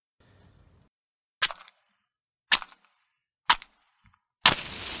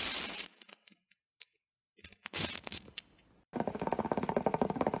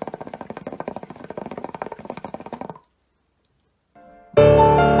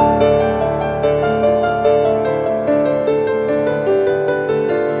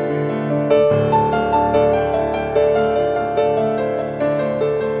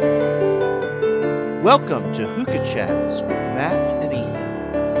Welcome to Hookah Chats with Matt and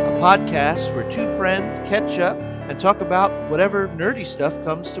Ethan, a podcast where two friends catch up and talk about whatever nerdy stuff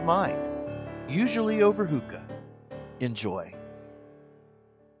comes to mind, usually over hookah. Enjoy.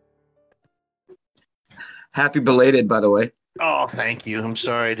 Happy belated, by the way. Oh, thank you. I'm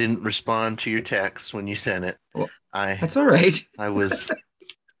sorry I didn't respond to your text when you sent it. Well, I That's all right. I was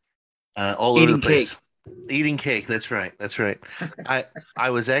all over Eating the place. Eating cake. That's right. That's right. I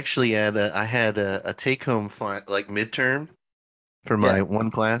was actually I had a take home like midterm for my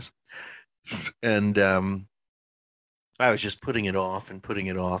one class, and I was just putting it off and putting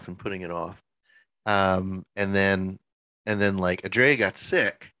it off and putting it off, and then like Adrea got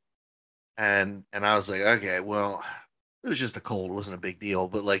sick, and I was like, okay, well, it was just a cold. It wasn't a big deal,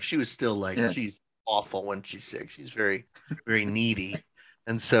 but like she was still like she's awful when she's sick. She's very very needy.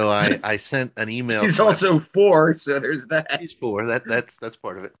 And so I sent an email. He's also 4, so there's that. He's 4. That's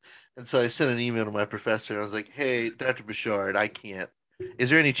part of it. And so I sent an email to my professor. I was like, "Hey, Dr. Bouchard, I can't. Is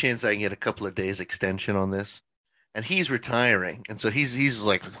there any chance I can get a couple of days extension on this?" And he's retiring, and so he's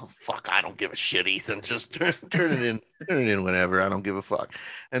like, oh, "Fuck, I don't give a shit, Ethan. Just turn it in whenever. I don't give a fuck."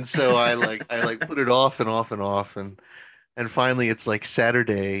 And so I put it off and off and off, and finally it's like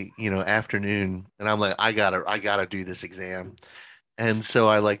Saturday, afternoon, and I'm like, I gotta do this exam. And so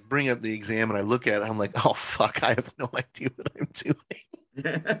I like bring up the exam and I look at it. I'm like, oh, fuck, I have no idea what I'm doing.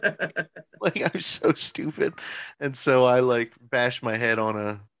 Like, I'm so stupid. And so I like bash my head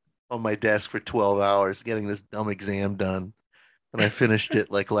on my desk for 12 hours getting this dumb exam done. And I finished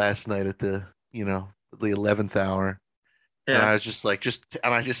it like last night at the 11th hour. Yeah. And I was just like,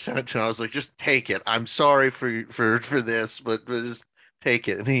 and I just sent it to him. I was like, just take it. I'm sorry for this, but just take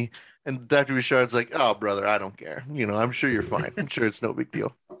it. And Dr. Bouchard's like, oh, brother, I don't care. I'm sure you're fine. I'm sure it's no big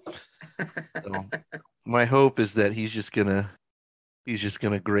deal. So my hope is that he's just gonna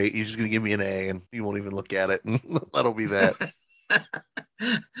give me an A and he won't even look at it. And that'll be that.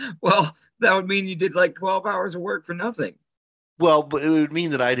 Well, that would mean you did like 12 hours of work for nothing. Well, but it would mean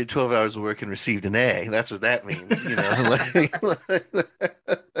that I did 12 hours of work and received an A. That's what that means.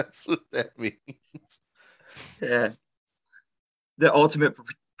 That's what that means. Yeah. The ultimate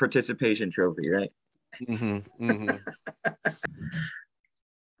participation trophy, right? Mm-hmm, mm-hmm.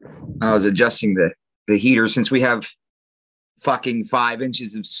 I was adjusting the heater since we have fucking 5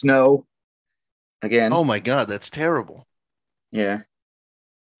 inches of snow again. Oh my God, that's terrible. Yeah.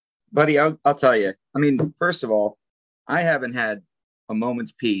 Buddy, I'll tell you. I mean, first of all, I haven't had a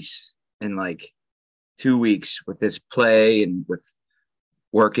moment's peace in like 2 weeks with this play and with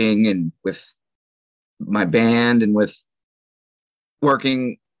working and with my band and with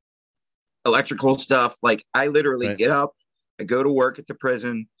working electrical stuff. Like I literally get up, I go to work at the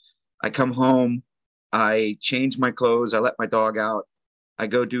prison, I come home, I change my clothes, I let my dog out, I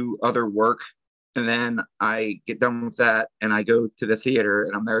go do other work, and then I get done with that and I go to the theater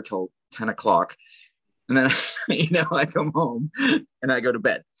and I'm there till 10 o'clock. And then I come home and I go to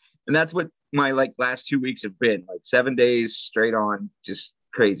bed. And that's what my like last 2 weeks have been, like 7 days straight on, just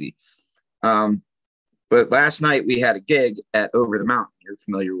crazy. But last night we had a gig at Over the Mountain. You're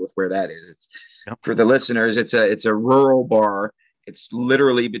familiar with where that is. It's for the listeners. It's a rural bar. It's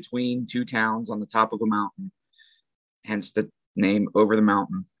literally between 2 towns on the top of a mountain. Hence the name Over the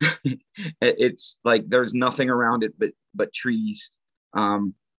Mountain. It's like there's nothing around it but trees.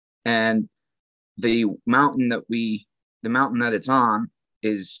 And the mountain that it's on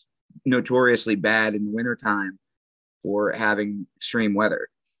is notoriously bad in the wintertime for having extreme weather.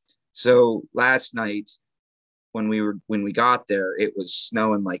 So last night when we got there, it was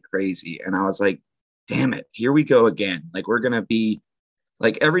snowing like crazy. And I was like, damn it, here we go again. Like we're going to be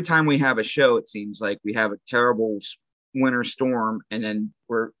like, every time we have a show, it seems like we have a terrible winter storm. And then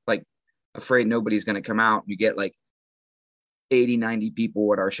we're like afraid nobody's going to come out. You get like 80, 90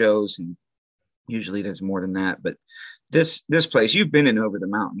 people at our shows. And usually there's more than that. But this place, you've been in Over the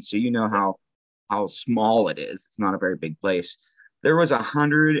Mountain, so you know how small it is. It's not a very big place. There was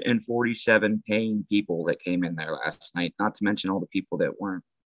 147 paying people that came in there last night, not to mention all the people that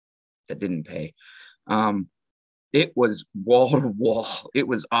didn't pay. It was wall to wall. It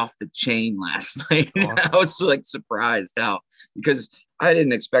was off the chain last night. Awesome. I was like surprised because I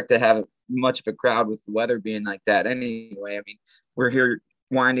didn't expect to have much of a crowd with the weather being like that anyway. I mean, we're here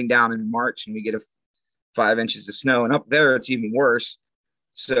winding down in March and we get 5 inches of snow, and up there it's even worse.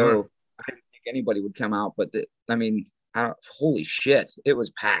 So I didn't think anybody would come out, but holy shit, it was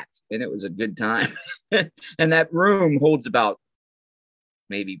packed and it was a good time. And that room holds about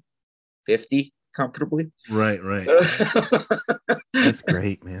maybe 50 comfortably. Right. That's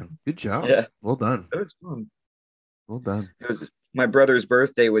great, man. Good job. Yeah. Well done. It was fun. Well done. My brother's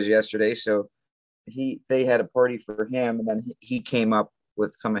birthday was yesterday, so they had a party for him, and then he came up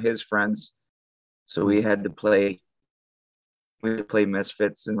with some of his friends. So we had to play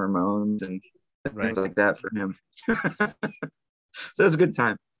Misfits and Ramones and things like that for him. So it was a good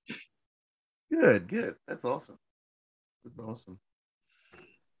time. Good. That's awesome. That's awesome.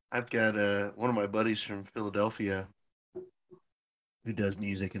 I've got one of my buddies from Philadelphia who does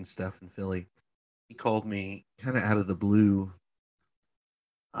music and stuff in Philly. He called me kind of out of the blue.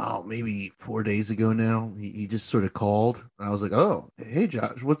 Oh, maybe 4 days ago now. He just sort of called. I was like, "Oh, hey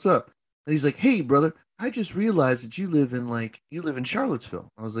Josh, what's up?" And he's like, "Hey brother, I just realized that you live in Charlottesville."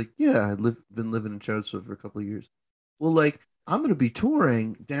 I was like, "Yeah, been living in Charlottesville for a couple of years." Well, like I'm going to be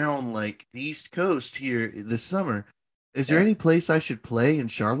touring down like the East Coast here this summer. Is there any place I should play in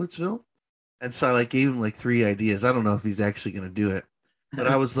Charlottesville? And so I like gave him like 3 ideas. I don't know if he's actually going to do it. But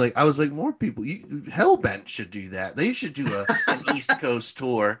I was like, more people. Hellbent should do that. They should do an East Coast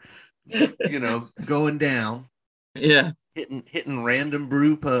tour. Going down. Yeah, hitting random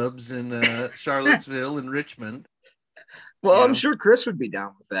brew pubs in Charlottesville and Richmond. Well, I'm sure Chris would be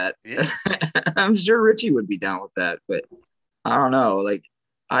down with that. Yeah. I'm sure Richie would be down with that, but I don't know. Like,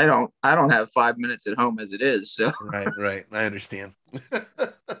 I don't have 5 minutes at home as it is. So right. I understand. I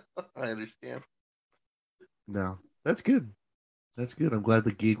understand. No, that's good. That's good. I'm glad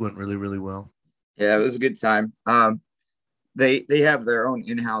the gig went really, really well. Yeah, it was a good time. They have their own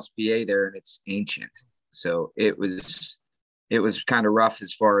in-house PA there, and it's ancient, so it was kind of rough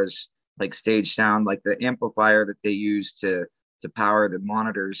as far as like stage sound. Like the amplifier that they used to power the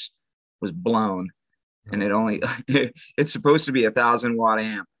monitors was blown, and it only it's supposed to be 1,000-watt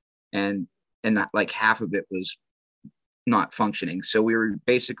amp, and not, like half of it was not functioning. So we were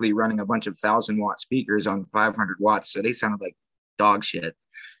basically running a bunch of 1,000-watt speakers on 500 watts, so they sounded like dog shit.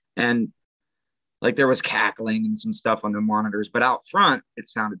 And like there was cackling and some stuff on the monitors, but out front it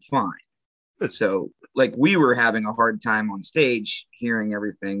sounded fine. So like we were having a hard time on stage hearing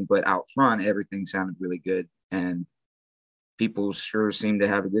everything, but out front everything sounded really good, and people sure seemed to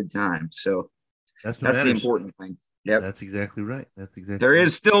have a good time. So that's the important thing. Yep, that's exactly right. There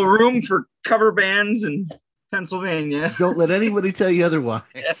is still room for cover bands in Pennsylvania. Don't let anybody tell you otherwise.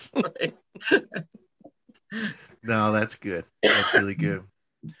 Yes, right. No, that's good. That's really good.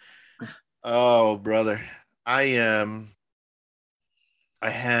 Oh, brother. I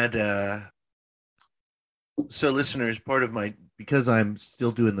had so listeners, because I'm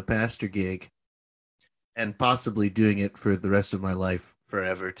still doing the pastor gig and possibly doing it for the rest of my life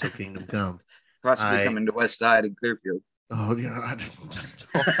forever till kingdom come. Possibly coming to West Side and Clearfield. Oh God, just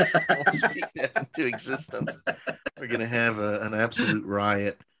don't speak that into existence. We're gonna have an absolute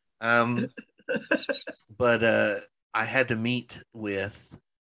riot. But I had to meet with.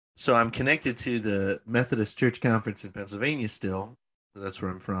 So I'm connected to the Methodist Church Conference in Pennsylvania still. That's where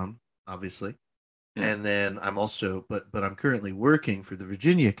I'm from, obviously. Yeah. And then I'm also, but I'm currently working for the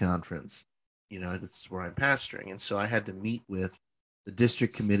Virginia Conference. That's where I'm pastoring. And so I had to meet with the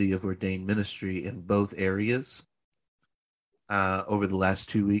District Committee of Ordained Ministry in both areas over the last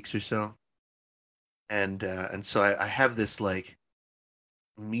 2 weeks or so. And so I have this like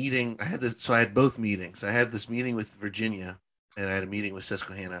meeting. I had both meetings. I had this meeting with Virginia, and I had a meeting with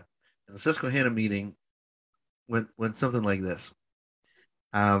Susquehanna. And the Susquehanna meeting went something like this.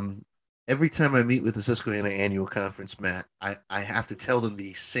 Every time I meet with the Susquehanna annual conference, Matt, I have to tell them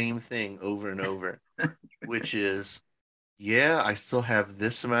the same thing over and over, which is, yeah, I still have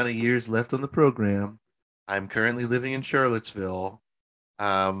this amount of years left on the program. I'm currently living in Charlottesville.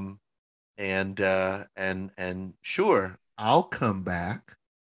 And sure, I'll come back,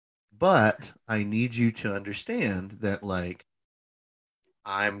 but I need you to understand that like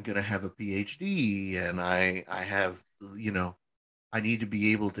I'm gonna have a PhD, and I have, I need to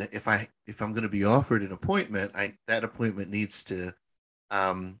be able to, if I'm going to be offered an appointment, that appointment needs to,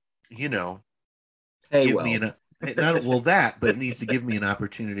 give me but it needs to give me an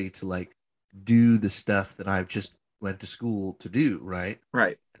opportunity to like do the stuff that I've just went to school to do. Right.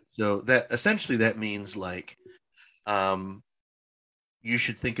 Right. So that essentially that means like, you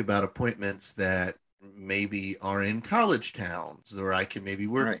should think about appointments that maybe are in college towns, or I can maybe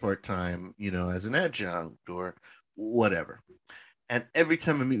work part-time, as an adjunct or whatever. And every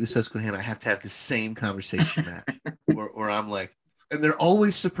time I meet with Susquehanna, I have to have the same conversation, Matt, or I'm like, and they're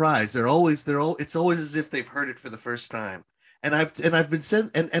always surprised. It's always as if they've heard it for the first time. And I've been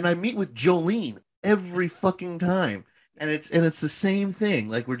sent, and I meet with Jolene every fucking time. And it's the same thing.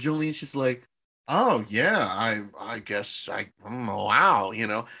 Like where Jolene's just like, oh yeah, I guess wow,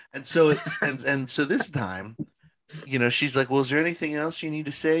 And so it's, and so this time, she's like, well, is there anything else you need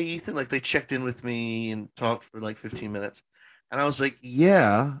to say, Ethan? Like they checked in with me and talked for like 15 minutes. And I was like,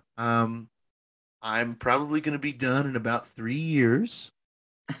 yeah, I'm probably going to be done in about 3 years,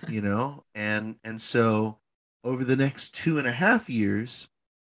 and so over the next 2.5 years,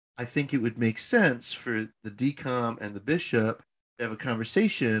 I think it would make sense for the decom and the bishop to have a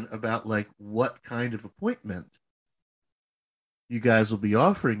conversation about like what kind of appointment you guys will be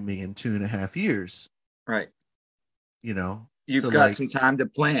offering me in 2.5 years. Right. You've got some time to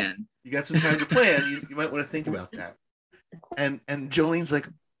plan. You got some time to plan. You might want to think about that. And Jolene's like,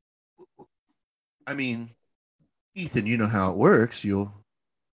 I mean, Ethan, you know how it works. You'll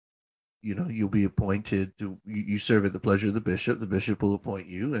be appointed to, you serve at the pleasure of the bishop. The bishop will appoint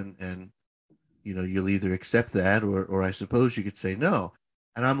you, and you'll either accept that or I suppose you could say no.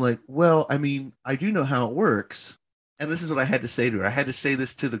 And I'm like, well, I mean, I do know how it works. And this is what I had to say to her. I had to say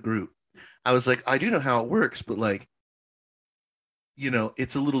this to the group. I was like, I do know how it works, but like,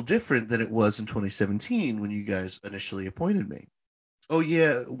 it's a little different than it was in 2017 when you guys initially appointed me. Oh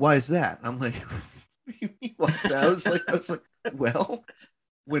yeah, why is that? I'm like, what do you mean, why is that? I was like, well,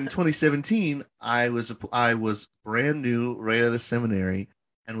 when 2017, I was brand new, right out of seminary,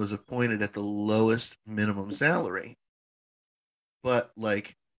 and was appointed at the lowest minimum salary. But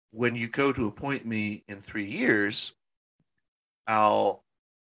like, when you go to appoint me in 3 years, I'll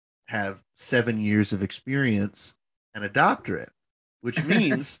have 7 years of experience and a doctorate, which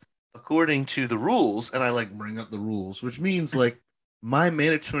means, according to the rules, and I like bring up the rules, which means like my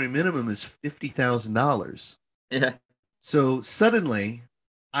mandatory minimum is $50,000. Yeah. So suddenly,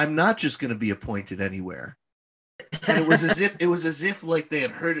 I'm not just going to be appointed anywhere. And it was as if like they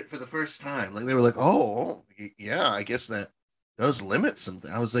had heard it for the first time. Like they were like, oh yeah, I guess that does limit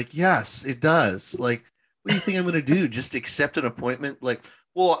something. I was like, yes, it does. Like, what do you think I'm going to do? Just accept an appointment? Like,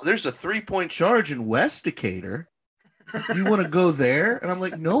 well, there's a 3-point charge in West Decatur. Do you want to go there? And I'm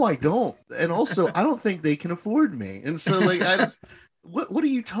like, no, I don't. And also, I don't think they can afford me. And so like, what are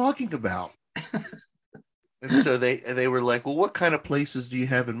you talking about? And so they were like, well, what kind of places do you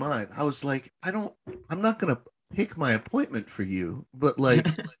have in mind? I was like, I'm not going to pick my appointment for you, but like,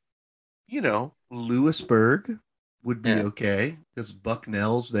 Lewisburg would be okay because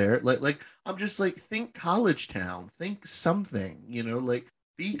Bucknell's there. Like I'm just like, think college town, think something, like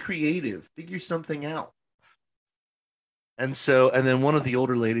be creative, figure something out. And then one of the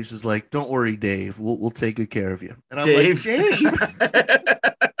older ladies was like, don't worry, Dave, we'll take good care of you. And I'm like, Dave.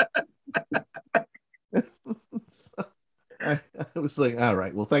 So I was like, all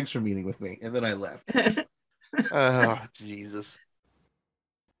right, well, thanks for meeting with me. And then I left. Oh, Jesus.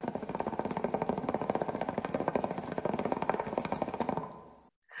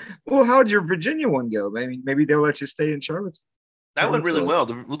 Well, how'd your Virginia one go? Maybe they'll let you stay in Charlottesville. That went really well.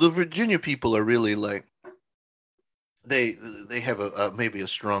 The Virginia people are really like, they have maybe a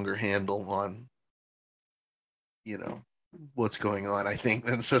stronger handle on, what's going on, I think,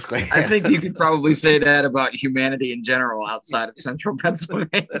 than Susquehanna. I think you could probably say that about humanity in general outside of central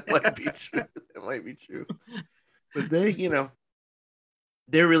Pennsylvania. That might be true. That might be true. But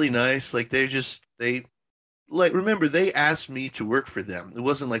they're really nice. Like remember, they asked me to work for them. It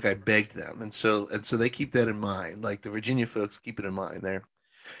wasn't like I begged them. And so they keep that in mind. Like the Virginia folks keep it in mind. They're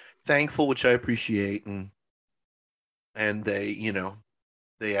thankful, which I appreciate. And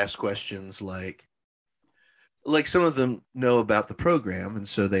they ask questions like some of them know about the program. And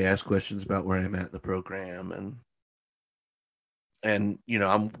so they ask questions about where I'm at in the program. And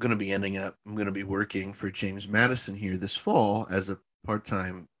I'm going to be working for James Madison here this fall as a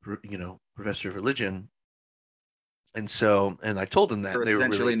part-time, professor of religion. And I told them that for they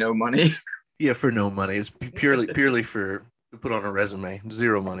essentially were really, no money. Yeah, for no money. It's purely for to put on a resume,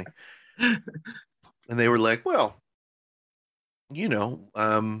 zero money. And they were like, well,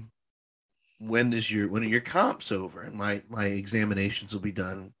 when are your comps over? And my examinations will be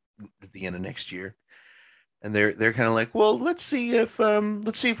done at the end of next year. And they're kind of like, well, let's see if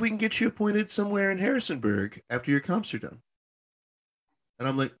we can get you appointed somewhere in Harrisonburg after your comps are done. And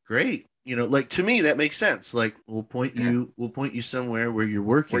I'm like, great. Like to me, that makes sense. Like we'll point you somewhere where you're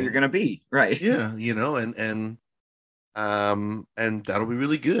working, where you're going to be. Right. Yeah. And that'll be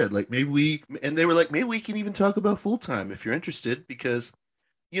really good. Like they were like, maybe we can even talk about full-time if you're interested, because,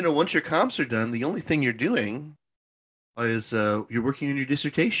 once your comps are done, the only thing you're doing is you're working on your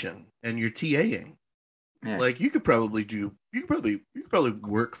dissertation and you're TAing. Yeah. Like you could probably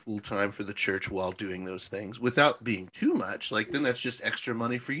work full time for the church while doing those things without being too much. Like then that's just extra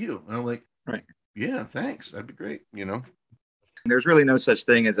money for you. And I'm like, right, yeah, thanks, that'd be great. There's really no such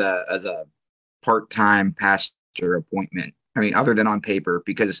thing as a part-time pastor appointment. I mean, other than on paper,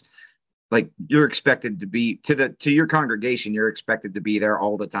 because like you're expected to be to your congregation, you're expected to be there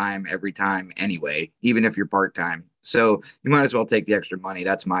all the time, every time anyway, even if you're part-time. So you might as well take the extra money.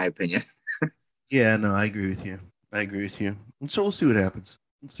 That's my opinion. Yeah, no, I agree with you. I agree with you. And so we'll see what happens.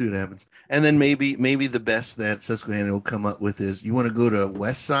 Let's see what happens. And then maybe the best that Susquehanna will come up with is you want to go to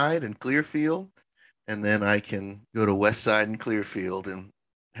West Side and Clearfield, and then I can go to West Side and Clearfield and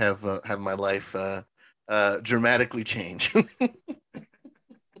have my life dramatically change.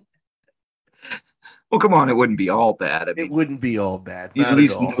 Well, come on, it wouldn't be all bad. I It mean, wouldn't be all bad, you'd at not at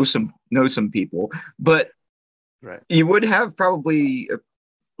least all. know some people, but Right. you would have probably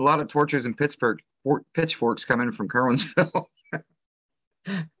a lot of torches and pitchforks coming from Kerwinsville.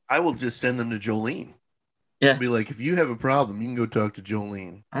 I will just send them to Jolene. Yeah. Be like, if you have a problem, you can go talk to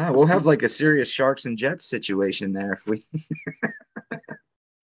Jolene. We'll have like a serious Sharks and Jets situation there if we.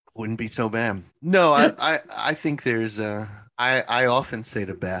 Wouldn't be so bad. No, I think there's I often say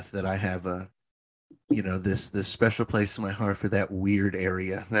to Beth that I have a this special place in my heart for that weird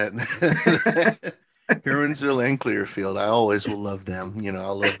area that Kerwinsville and Clearfield. I always will love them. I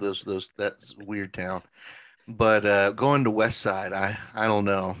love those that's a weird town. But going to West Side, I don't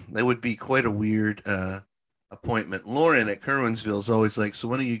know. It would be quite a weird appointment. Lauren at Kerwinsville is always like, so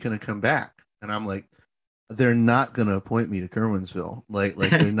when are you going to come back? And I'm like, they're not going to appoint me to Kerwinsville. Like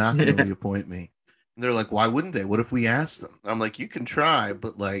they're not going to reappoint me. And they're like, why wouldn't they? What if we ask them? I'm like, you can try,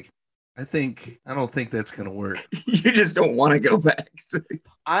 but like, I don't think that's going to work. You just don't want to go back.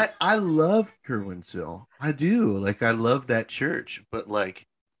 I love Kerwinsville. I do. Like, I love that church, but like,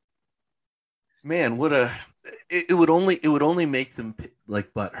 man, it would only make them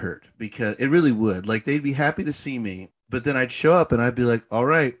like butt hurt, because it really would. Like, they'd be happy to see me, but then I'd show up and I'd be like, all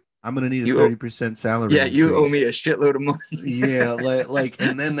right, I'm gonna need a 30% salary. Yeah, you owe me a shitload of money. Yeah, like,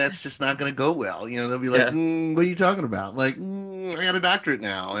 and then that's just not gonna go well. They'll be like, what are you talking about? Like, I got a doctorate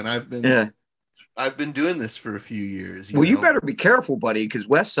now, and I've been doing this for a few years. You better be careful, buddy, because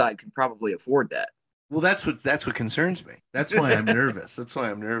West Side can probably afford that. Well, that's what concerns me. That's why I'm nervous. That's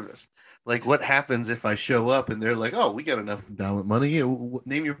why I'm nervous. Like, what happens if I show up and they're like, oh, we got enough endowment money.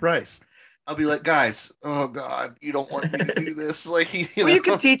 Name your price. I'll be like, guys, oh God, you don't want me to do this. Like, you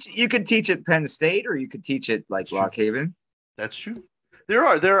could teach at Penn State, or you could teach at like Lock Haven. That's true. There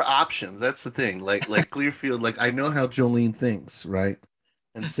are options. That's the thing. Like Clearfield, like I know how Jolene thinks, right?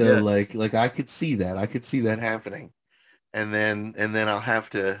 And so like I could see that. I could see that happening. And then I'll have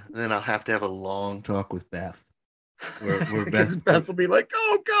to have a long talk with Beth. Where Beth will be like,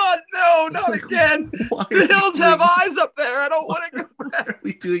 "Oh God, no, not again! The hills have eyes up there. I don't want to go back. Why are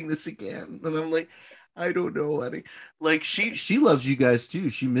we doing this again?" And I'm like, I don't know, honey. Like, she loves you guys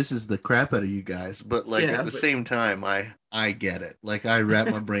too. She misses the crap out of you guys, but like at the same time, I get it. Like, I wrap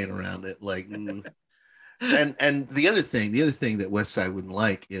my brain around it. Like, and the other thing that West Side wouldn't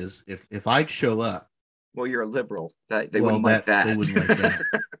like is if I'd show up. Well, you're a liberal. They wouldn't like that. They wouldn't like that.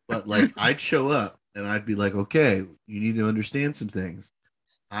 But like, I'd show up. And I'd be like, okay, you need to understand some things.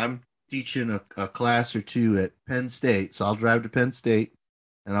 I'm teaching a class or two at Penn State, so I'll drive to Penn State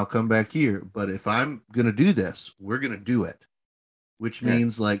and I'll come back here. But if I'm going to do this, we're going to do it, which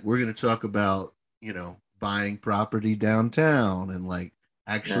means like we're going to talk about, buying property downtown and like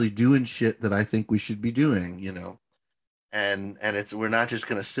actually doing shit that I think we should be doing, and we're not just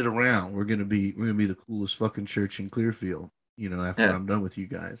going to sit around. We're going to be the coolest fucking church in Clearfield, after I'm done with you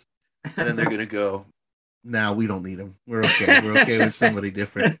guys. And then they're going to go, nah, we don't need them. We're okay. We're okay with somebody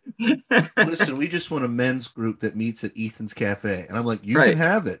different. Listen, we just want a men's group that meets at Ethan's Cafe. And I'm like, you can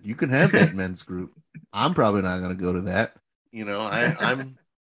have it. You can have that men's group. I'm probably not going to go to that. I'm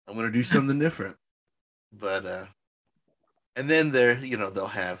going to do something different. But, and then they'll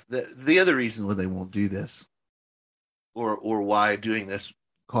have the other reason why they won't do this or why doing this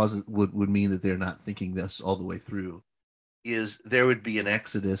would mean that they're not thinking this all the way through. Is there would be an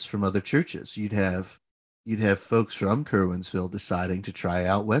exodus from other churches. You'd have folks from Kerwinsville deciding to try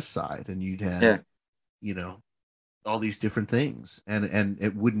out West Side, and you'd have all these different things, and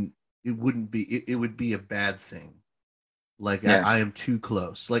it would be a bad thing. Like, I am too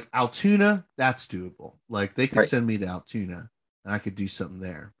close. Like Altoona, that's doable. Like, they could send me to Altoona and I could do something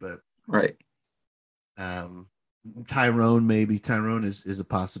there. But Tyrone is a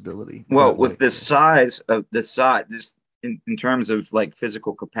possibility. Well, with the size of this in terms of like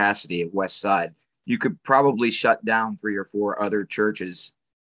physical capacity at West Side, you could probably shut down 3 or 4 other churches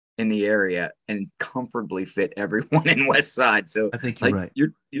in the area and comfortably fit everyone in West Side. So I think you're right.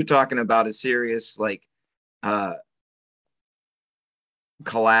 You're talking about a serious like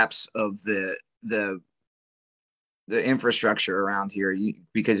collapse of the infrastructure around here,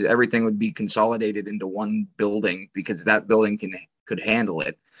 because everything would be consolidated into one building, because that building could handle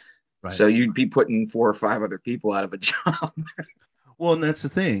it. Right. So you'd be putting 4 or 5 other people out of a job. Well, and that's the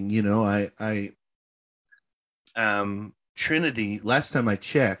thing, Trinity, last time I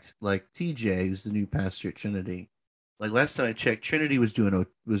checked, like TJ, who's the new pastor at Trinity, like last time I checked, Trinity was doing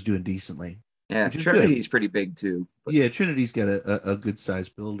decently, Yeah, which is good. Trinity's pretty big too. But Yeah, Trinity's got a good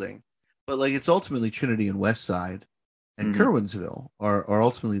sized building, but like it's ultimately Trinity and Westside and Mhm. Curwensville are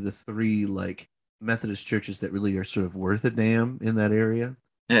ultimately the three like Methodist churches that really are sort of worth a damn in that area.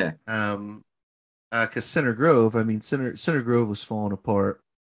 Yeah, Because Center Grove, I mean Center Grove was falling apart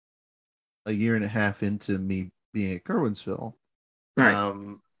a year and a half into me being at Curwensville. right,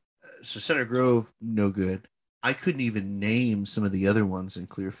 Um, so Center Grove, no good. I couldn't even name some of the other ones in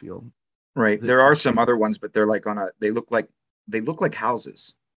Clearfield. right. The, There are some other ones, but they're like they look like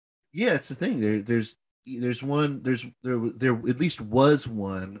houses. yeah, it's the thing. There's one there at least was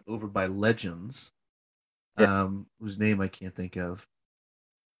one over by Legends, Yeah, whose name I can't think of.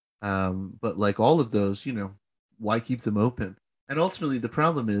 But like all of those, why keep them open? And ultimately, the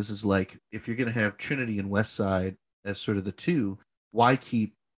problem is like if you're going to have Trinity and Westside as sort of the two, why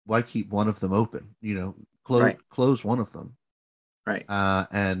keep one of them open? Close right, close one of them, right,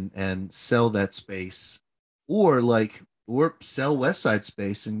 and sell that space, or sell Westside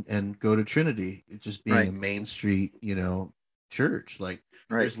space and go to Trinity, it just being a right, main street, church. Like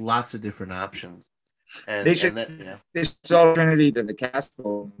right. there's lots of different options, They and should and that they should sell Trinity to the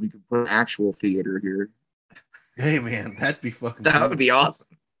Castle. We could put an actual theater here. hey man, that'd be fucking That would cool. be awesome.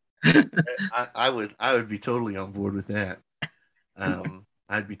 I would be totally on board with that.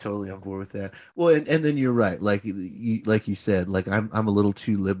 I'd be totally on board with that. Well, and then you're right. Like you said, like I'm a little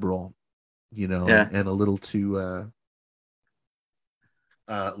too liberal, and Yeah. and a little too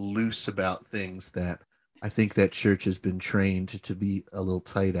loose about things that I think that church has been trained to be a little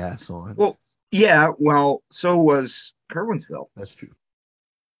tight ass on. Well, yeah. Well, so was Kerwinsville. That's true.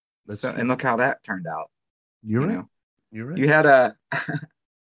 That's So, true. and look how that turned out. You're You right. know, You're right. you had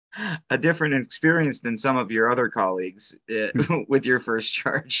a different experience than some of your other colleagues with your first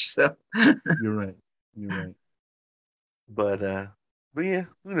charge. So, You're right. You're right. But yeah,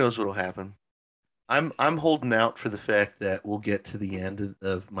 who knows what'll happen? I'm holding out for the fact that we'll get to the end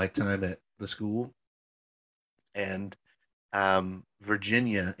of my time at the school, and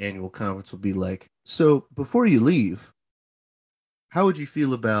Virginia annual conference will be like, so before you leave, how would you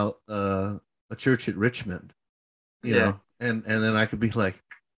feel about a church at Richmond? yeah, And then I could be like,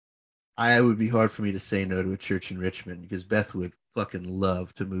 I would be hard for me to say no to a church in Richmond because Beth would fucking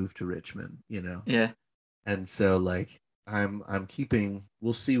love to move to Richmond. yeah. And so like I'm keeping,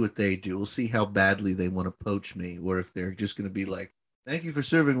 we'll see what they do. We'll see how badly they want to poach me, or if they're just gonna be like, thank you for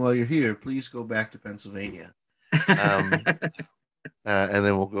serving while you're here. Please go back to Pennsylvania. Um and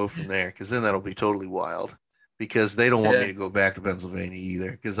then we'll go from there, because then that'll be totally wild, because they don't want me Yeah. to go back to Pennsylvania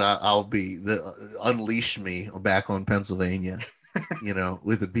either, because I'll be the unleash me back on Pennsylvania,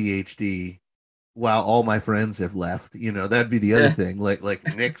 with a PhD, while all my friends have left. That'd be the other Yeah. thing. Like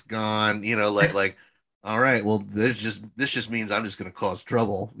Nick's gone. Like all right, well this just means I'm just going to cause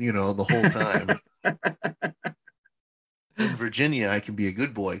trouble, the whole time. In Virginia, I can be a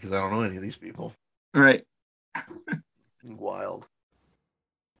good boy because I don't know any of these people. Right. Wild.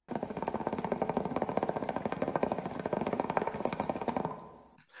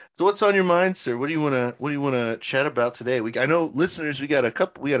 So what's on your mind, sir? What do you want to chat about today? I know listeners, we got a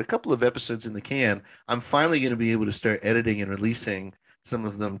couple of episodes in the can. I'm finally going to be able to start editing and releasing some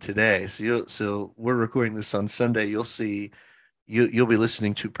of them today. So we're recording this on Sunday. You'll be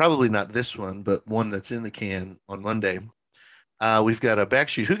listening to probably not this one, but one that's in the can on Monday. We've got a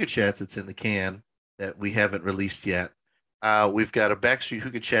Backstreet Hookah Chats that's in the can that we haven't released yet. We've got a Backstreet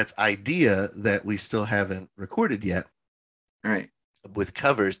Hookah Chats idea that we still haven't recorded yet, Right. with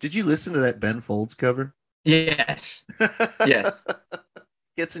covers. Did you listen to that Ben Folds cover? Yes. Yes.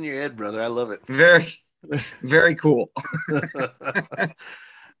 Gets in your head, brother. I love it. Very, very cool.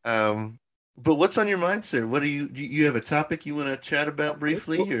 um, but what's on your mind, sir? Do you have a topic you want to chat about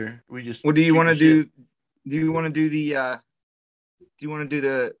briefly, or we just What do you want to shooting do? Do you want to do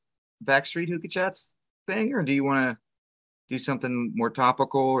the Backstreet Hookah Chats thing, or do you want to do something more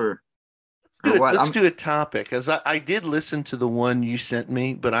topical, or shit? what? Let's do a topic, as I did listen to the one you sent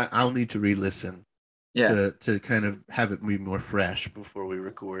me, but I'll need to re-listen Yeah. to kind of have it be more fresh before we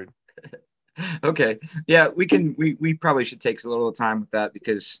record. Okay. Yeah, we probably should take a little time with that,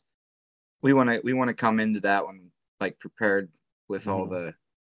 because we want to come into that one like prepared with all Mhm.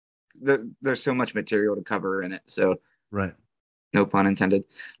 there's so much material to cover in it. So Right. no pun intended.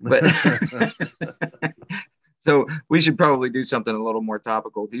 But so we should probably do something a little more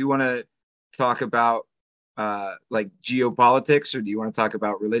topical. Do you want to talk about like geopolitics, or do you want to talk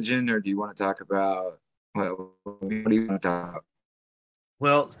about religion, or do you want to talk about what do you want to talk about?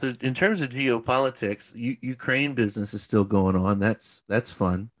 Well, so in terms of geopolitics, Ukraine business is still going on. That's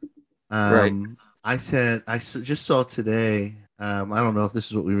fun. Right. Just saw today. I don't know if this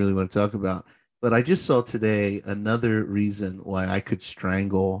is what we really want to talk about, but I just saw today another reason why I could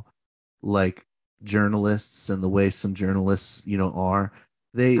strangle like journalists and the way some journalists, are.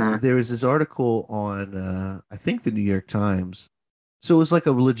 Uh, There was this article on I think the New York Times. So it was like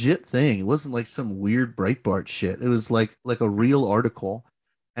a legit thing. It wasn't like some weird Breitbart shit. It was like a real article.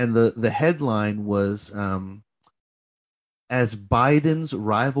 And the headline was as Biden's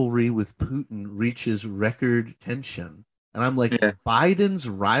rivalry with Putin reaches record tension. And I'm like, yeah. Biden's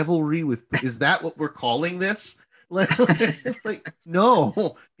rivalry with, is that what we're calling this? Like,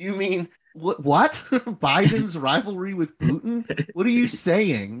 no, you mean what? Biden's rivalry with Putin? What are you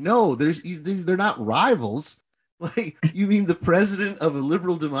saying? No, they're not rivals. Like, you mean the president of a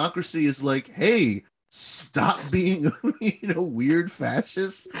liberal democracy is like, hey, stop being, weird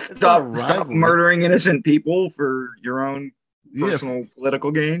fascists. It's not a Stop rivalry. murdering innocent people for your own Yeah, personal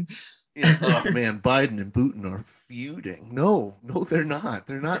political gain. yeah. Oh man, Biden and Putin are feuding. No, no, they're not.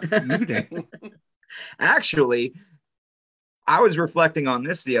 They're not feuding. Actually, I was reflecting on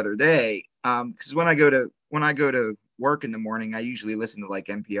this the other day because when I go to work in the morning, I usually listen to like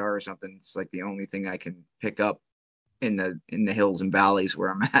NPR or something. It's like the only thing I can pick up in the hills and valleys where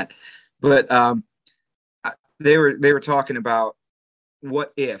I'm at. But they were talking about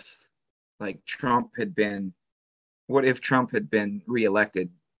what if like what if Trump had been reelected?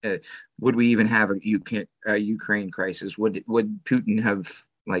 Uh, would we even have a Ukraine crisis? Would Putin have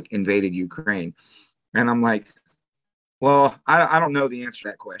like invaded Ukraine? And I'm like, well, I don't know the answer to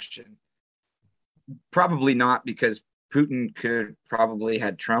that question. Probably not, because Putin could probably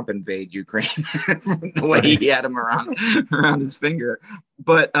had Trump invade Ukraine the way Right. he had him around his finger.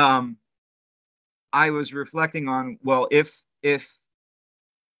 But I was reflecting on, well, if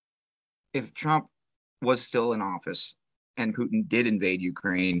Trump was still in office and Putin did invade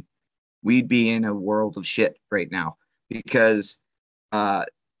Ukraine, we'd be in a world of shit right now, because uh,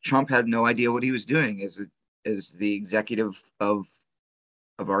 Trump had no idea what he was doing as the executive of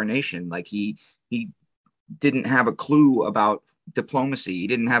our nation. Like he didn't have a clue about diplomacy. He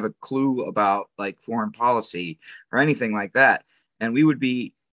didn't have a clue about like foreign policy or anything like that. And we would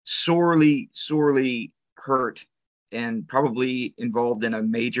be sorely, sorely hurt and probably involved in a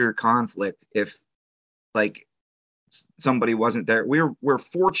major conflict if like somebody wasn't there. We're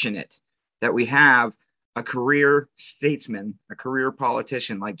fortunate that we have a career statesman, a career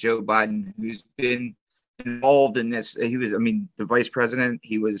politician like Joe Biden, who's been involved in this. He was, I mean, the vice president.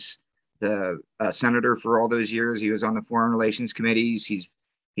 He was the senator for all those years. He was on the foreign relations committees.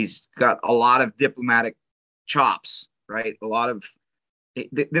 He's got a lot of diplomatic chops, right? A lot of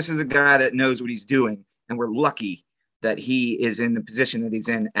this is a guy that knows what he's doing, and we're lucky that he is in the position that he's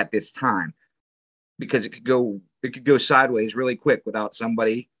in at this time, because it could go sideways really quick without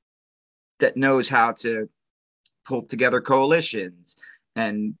somebody that knows how to pull together coalitions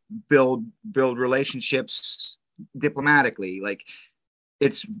and build relationships diplomatically. Like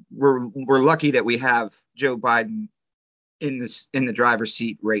we're lucky that we have Joe Biden in the driver's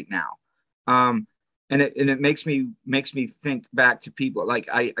seat right now. And it makes me think back to people. Like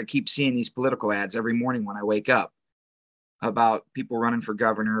I keep seeing these political ads every morning when I wake up about people running for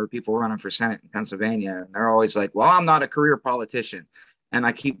governor or people running for Senate in Pennsylvania. And they're always like, well, I'm not a career politician. And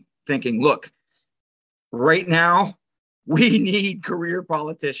I keep thinking, look, right now, we need career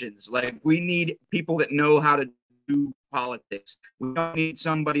politicians. Like, we need people that know how to do politics. We don't need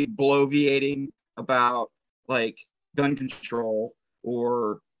somebody bloviating about like gun control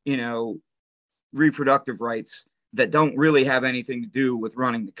or, reproductive rights that don't really have anything to do with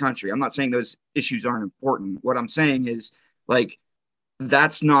running the country. I'm not saying those issues aren't important. What I'm saying is, like,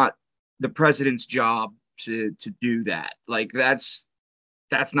 that's not the president's job to do that. Like, that's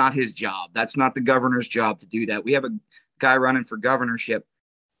not his job. That's not the governor's job to do that. We have a guy running for governorship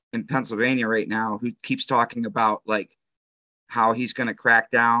in Pennsylvania right now who keeps talking about like how he's going to crack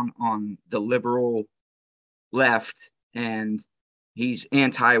down on the liberal left, and he's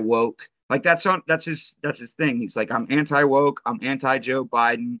anti-woke. Like that's his thing. He's like, I'm anti-woke, I'm anti-Joe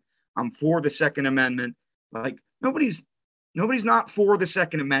Biden, I'm for the Second Amendment. Like nobody's not for the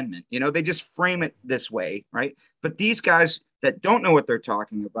Second Amendment. They just frame it this way, right? But these guys that don't know what they're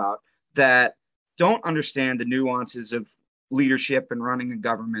talking about, that don't understand the nuances of leadership and running a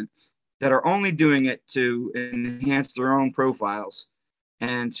government, that are only doing it to enhance their own profiles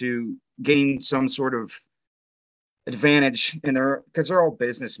and to gain some sort of advantage in their, because they're all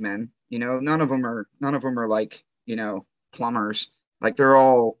businessmen. None of them are like plumbers. Like they're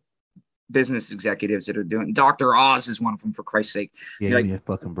all business executives that are doing. Dr. Oz is one of them, for Christ's sake. Yeah, give me a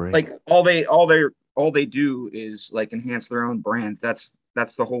fucking break. Like all they do is like enhance their own brand. That's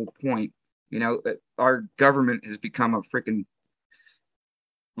the whole point. Our government has become a freaking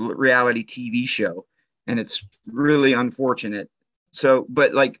reality TV show, and it's really unfortunate. So,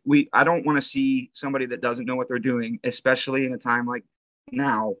 but like I don't want to see somebody that doesn't know what they're doing, especially in a time like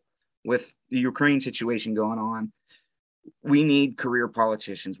now with the Ukraine situation going on. We need career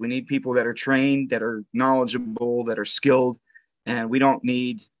politicians. We need people that are trained, that are knowledgeable, that are skilled, and we don't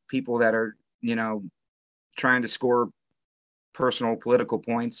need people that are, trying to score personal political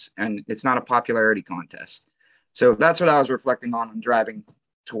points. And it's not a popularity contest. So that's what I was reflecting on driving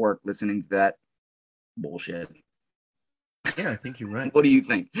to work, listening to that bullshit. Yeah, I think you're right. What do you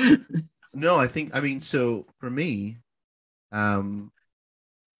think? No, so for me,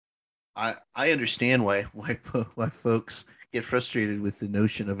 I understand why folks get frustrated with the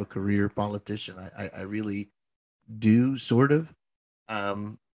notion of a career politician. I really do, sort of.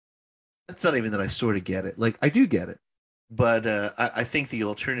 It's not even that I sort of get it. Like, I do get it, but I think the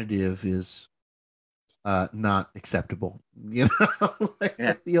alternative is not acceptable. Yeah.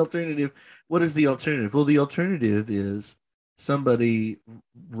 The alternative. What is the alternative? Well, the alternative is somebody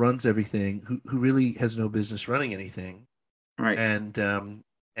runs everything who really has no business running anything, Right.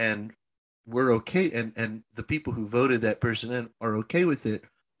 And we're okay, and the people who voted that person in are okay with it,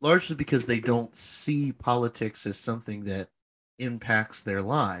 largely because they don't see politics as something that impacts their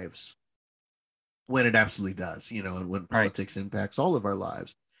lives, when it absolutely does, and when politics impacts all of our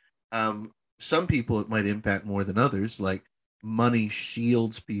lives. Some people it might impact more than others. Like, money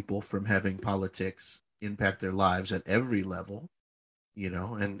shields people from having politics impact their lives at every level,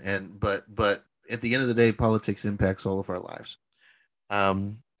 but at the end of the day, politics impacts all of our lives.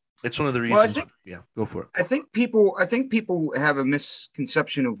 It's one of the reasons. Well, go for it. I think people have a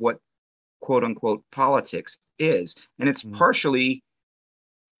misconception of what quote unquote politics is, and it's partially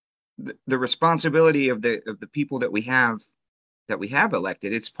the responsibility of the people that we have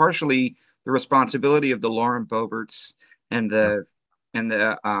elected. It's partially the responsibility of the Lauren Boeberts and the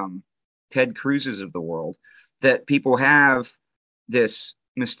Ted Cruzes of the world, that people have this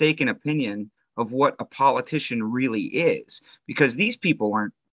mistaken opinion of what a politician really is, because these people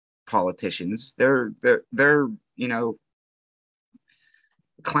aren't politicians. They're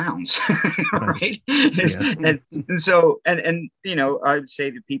clowns. Right. Yeah. And so I would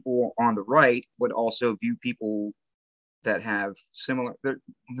say that people on the right would also view people that have similar,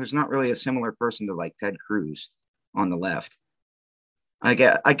 there's not really a similar person to like Ted Cruz on the left. I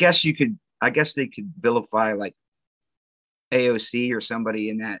guess they could vilify like AOC or somebody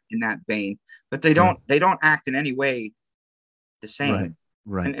in that vein, but they don't act in any way the same.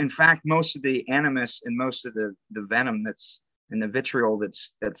 Right. And in fact, most of the animus and most of the venom that's and the vitriol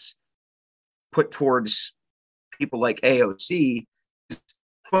that's put towards people like AOC is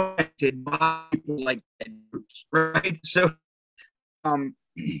pointed by people like Ted Cruz, right? So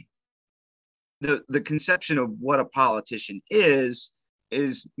the conception of what a politician is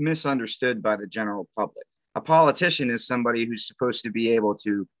misunderstood by the general public. A politician is somebody who's supposed to be able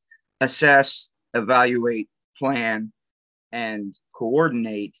to assess, evaluate, plan, and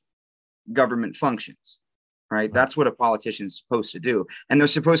coordinate government functions, right? That's what a politician is supposed to do. And they're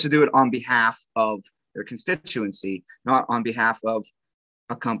supposed to do it on behalf of their constituency, not on behalf of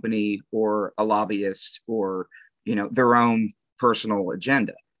a company or a lobbyist or, their own personal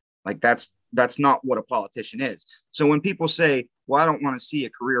agenda. Like that's not what a politician is. So when people say, well, I don't want to see a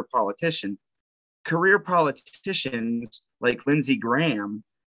career politicians like Lindsey Graham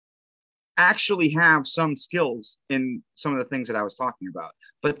actually have some skills in some of the things that I was talking about,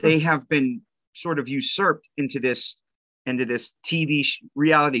 but they have been sort of usurped into this TV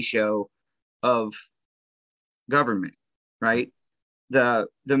reality show of government, right? The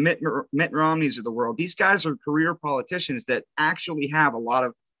Mitt Romneys of the world, these guys are career politicians that actually have a lot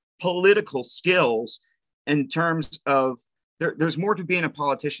of political skills in terms of there's more to being a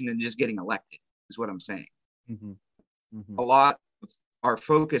politician than just getting elected, is what I'm saying. Mm-hmm. Mm-hmm. A lot of our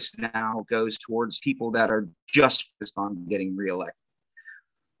focus now goes towards people that are just focused on getting reelected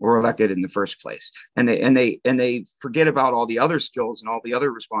or elected in the first place, and they forget about all the other skills and all the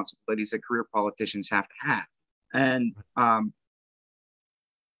other responsibilities that career politicians have to have. And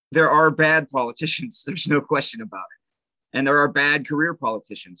there are bad politicians. There's no question about it. And there are bad career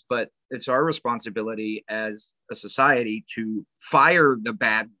politicians, but it's our responsibility as a society to fire the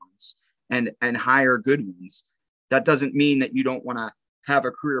bad ones and hire good ones. That doesn't mean that you don't want to have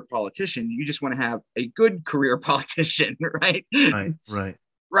a career politician. You just want to have a good career politician, right? Right.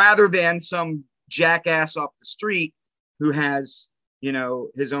 Rather than some jackass off the street who has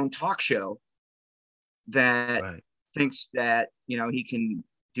his own talk show that Right. thinks that, he can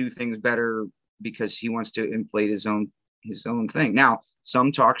do things better because he wants to inflate his own thing. Now,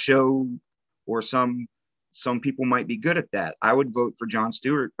 some talk show or some people might be good at that. I would vote for Jon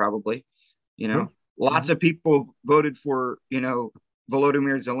Stewart probably. Sure. Lots of people voted for,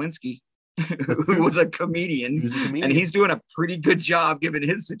 Volodymyr Zelensky, who was a comedian, He was a comedian. and he's doing a pretty good job given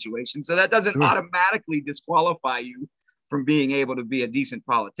his situation. So that doesn't Sure. automatically disqualify you from being able to be a decent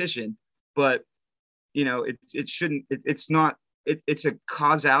politician, but it shouldn't. It's not. It's a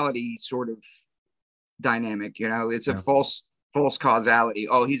causality sort of dynamic. It's a Yeah. false causality.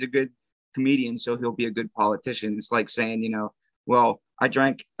 Oh, he's a good comedian, so he'll be a good politician. It's like saying, well, I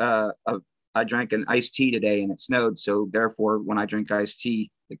drank an iced tea today and it snowed, so therefore, when I drink iced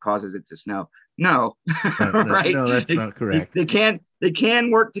tea, it causes it to snow. No, right? No, that's not correct. They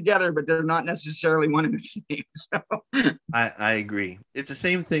can work together, but they're not necessarily one and the same. So I agree. It's the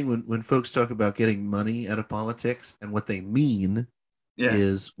same thing when folks talk about getting money out of politics, and what they mean yeah,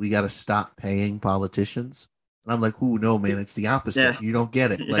 is we got to stop paying politicians. And I'm like, "Ooh, no, man, it's the opposite. Yeah. You don't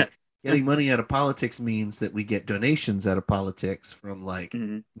get it. Yeah. Like getting money out of politics means that we get donations out of politics from like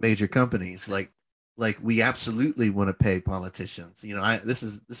Mhm. major companies. Like we absolutely want to pay politicians. This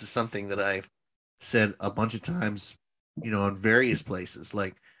is something that I've said a bunch of times, on various places.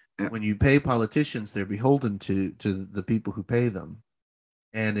 Like Yeah. when you pay politicians, they're beholden to the people who pay them.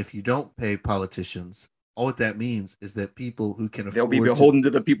 And if you don't pay politicians, all that means is that people who can afford They'll be beholden to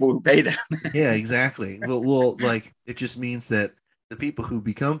the people who pay them. yeah, exactly. Well, like it just means that the people who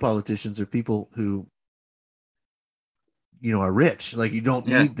become politicians are people who are rich. Like they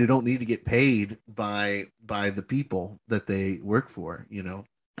don't need to get paid by the people that they work for,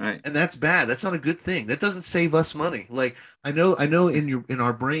 Right. And that's bad. That's not a good thing. That doesn't save us money. Like I know in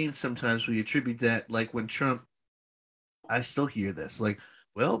our brains sometimes we attribute that, like when Trump, I still hear this, like,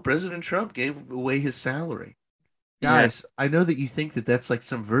 well, President Trump gave away his salary. Guys, I know that you think that that's like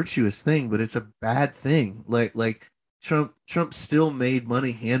some virtuous thing, but it's a bad thing. Like Trump still made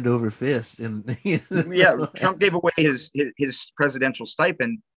money hand over fist, and Yeah, Trump gave away his presidential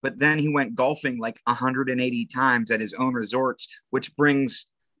stipend, but then he went golfing like 180 times at his own resorts, which brings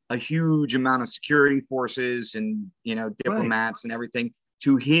a huge amount of security forces and diplomats and everything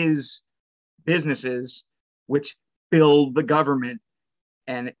to his businesses, which build the government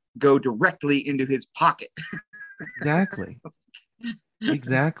and go directly into his pocket. Exactly. You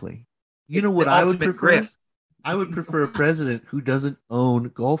It's know what the I would ultimate prefer? grift. I would prefer a president who doesn't own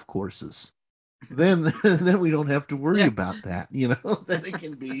golf courses. Then we don't have to worry about that. Then it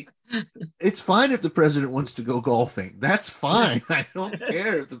can be. It's fine if the president wants to go golfing. That's fine. I don't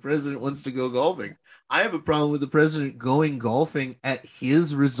care if the president wants to go golfing. I have a problem with the president going golfing at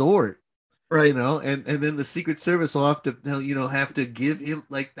his resort. Right. And then the Secret Service will have to give him,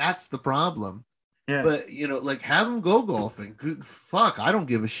 like, that's the problem. Yeah. But like, have him go golfing. Fuck, I don't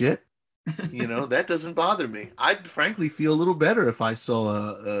give a shit. That doesn't bother me. I'd frankly feel a little better if I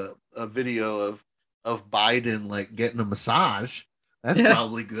saw a video of Biden like getting a massage. That's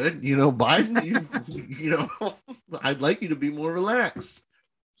probably good. Biden, I'd like you to be more relaxed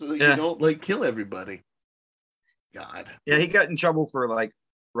so that you don't like kill everybody. God. Yeah, he got in trouble for like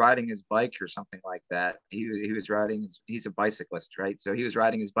riding his bike or something like that. He was riding he's a bicyclist, right? So he was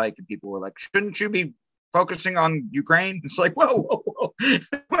riding his bike and people were like, shouldn't you be focusing on Ukraine? It's like, whoa.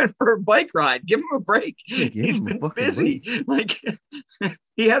 Went for a bike ride. Give him a break. He's been busy. Like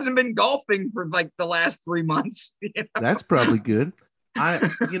he hasn't been golfing for like the last 3 months. That's probably good. I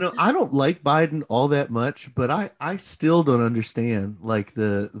don't like Biden all that much, but I still don't understand like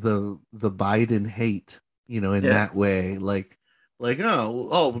the Biden hate, in that way. Like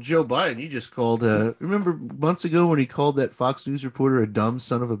well, Joe Biden, you just called remember months ago when he called that Fox News reporter a dumb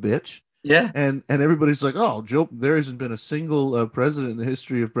son of a bitch? Yeah. And everybody's like, oh, Joe, there hasn't been a single president in the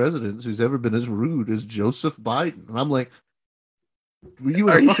history of presidents who's ever been as rude as Joseph Biden. And I'm like, were you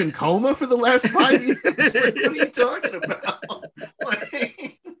in a fucking coma for the last 5 years? Like, what are you talking about? What are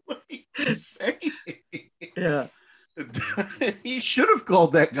you saying? Yeah. He should have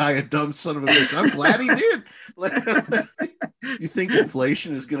called that guy a dumb son of a bitch. I'm glad he did. You think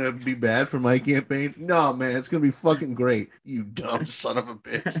inflation is going to be bad for my campaign? No, man, it's going to be fucking great. You dumb son of a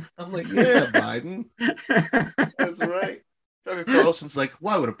bitch. I'm like, yeah, Biden. That's right. Tucker Carlson's like,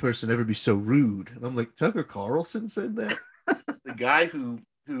 why would a person ever be so rude? And I'm like, Tucker Carlson said that? The guy who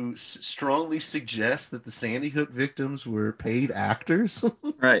strongly suggests that the Sandy Hook victims were paid actors?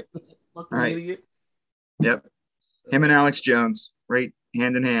 Right. Fucking idiot. Yep. Him and Alex Jones, right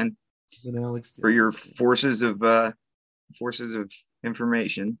hand in hand. And Alex for your forces of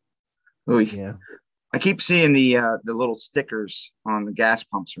information. Oy. Yeah. I keep seeing the little stickers on the gas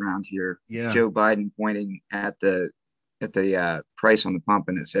pumps around here. Yeah. Joe Biden pointing at the price on the pump,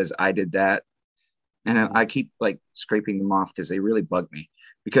 and it says, "I did that." And I keep like scraping them off because they really bug me.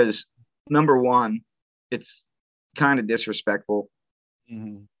 Because number one, it's kind of disrespectful.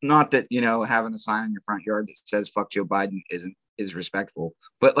 Mhm. Not that, having a sign in your front yard that says "fuck Joe Biden" is respectful,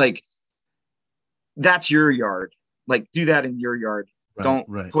 but like, that's your yard. Like, do that in your yard. Don't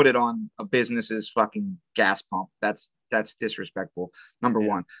put it on a business's fucking gas pump. That's disrespectful. Number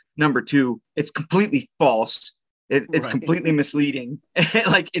one. Number two, it's completely false. It's completely misleading.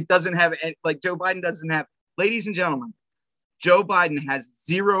 Like, it doesn't have, like, Joe Biden doesn't have, ladies and gentlemen, Joe Biden has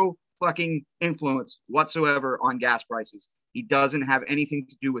zero fucking influence whatsoever on gas prices. He doesn't have anything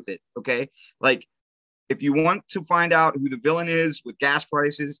to do with it. Okay. Like, if you want to find out who the villain is with gas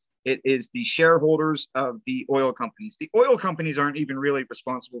prices, it is the shareholders of the oil companies. The oil companies aren't even really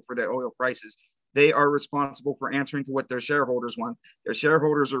responsible for their oil prices. They are responsible for answering to what their shareholders want. Their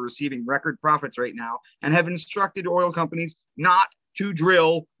shareholders are receiving record profits right now and have instructed oil companies not to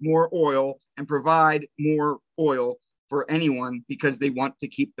drill more oil and provide more oil for anyone because they want to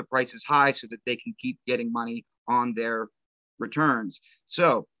keep the prices high so that they can keep getting money on their returns.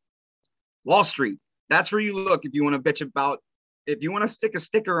 So, Wall Street, that's where you look if you want to bitch about, if you want to stick a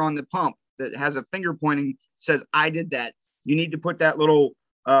sticker on the pump that has a finger pointing, says "I did that," you need to put that little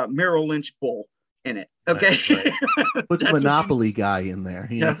Merrill Lynch bull in it. Okay. Right. Put the Monopoly guy in there.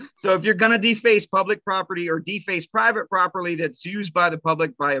 Yeah. So if you're going to deface public property or deface private property that's used by the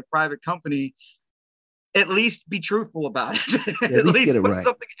public by a private company, at least be truthful about it. At least put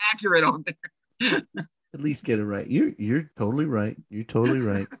something accurate on there. At least get it right. You're totally right. You're totally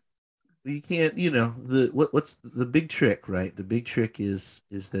right. You can't, what's the big trick, right? The big trick is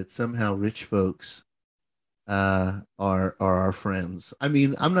that somehow rich folks are our friends. I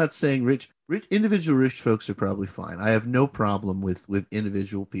mean, I'm not saying individual rich folks are probably fine. I have no problem with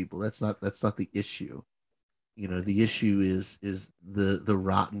individual people. That's not the issue. The issue is the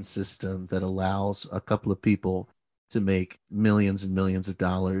rotten system that allows a couple of people to make millions and millions of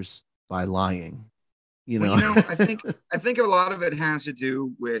dollars by lying. I think a lot of it has to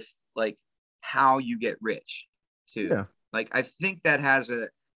do with like how you get rich too. Yeah. Like, I think that has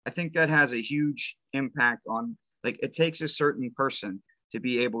a huge impact on, like, it takes a certain person to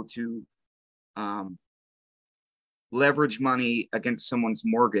be able to leverage money against someone's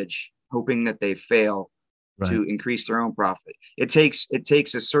mortgage, hoping that they fail to increase their own profit. It takes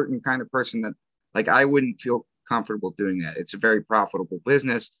a certain kind of person that, like, I wouldn't feel comfortable doing that. It's a very profitable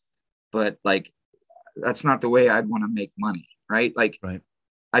business, but like, that's not the way I'd want to make money. Right. Like,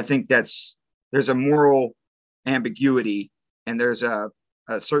 I think there's a moral ambiguity and there's a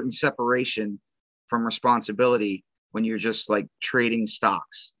certain separation from responsibility when you're just like trading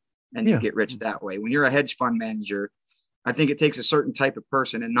stocks and you get rich that way. When you're a hedge fund manager, I think it takes a certain type of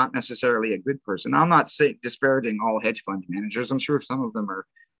person and not necessarily a good person. I'm not disparaging all hedge fund managers. I'm sure some of them are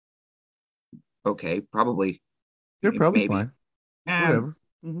okay. Probably. They're probably fine. Whatever.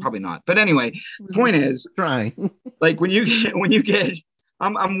 Probably not. But anyway, point is, trying. Like, when you get,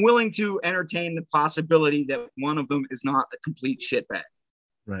 I'm willing to entertain the possibility that one of them is not a complete shitbag.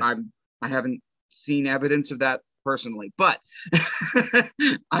 Right. I haven't seen evidence of that personally, but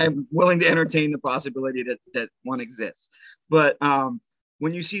I'm willing to entertain the possibility that one exists. But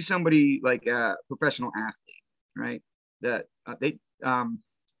when you see somebody like a professional athlete, right? That they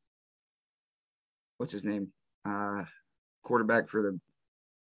what's his name? Quarterback for the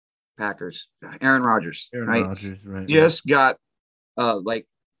Packers, Aaron Rodgers, right? Just got like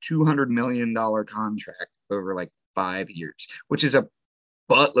 $200 million contract over like 5 years, which is a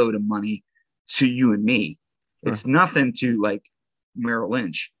buttload of money to you and me. Sure. It's nothing to like Merrill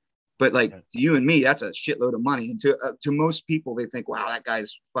Lynch, but like to you and me, that's a shitload of money. And to most people, they think, wow, that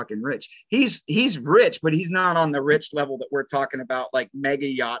guy's fucking rich. He's rich, but he's not on the rich level that we're talking about, like mega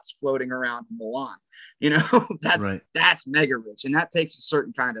yachts floating around Milan. That's mega rich, and that takes a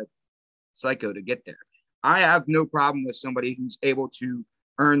certain kind of psycho to get there. I have no problem with somebody who's able to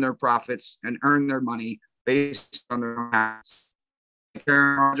earn their profits and earn their money based on their own assets.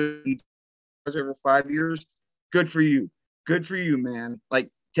 Aaron Rodgers over 5 years, good for you, man. Like,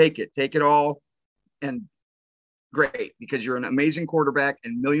 take it all, and great, because you're an amazing quarterback,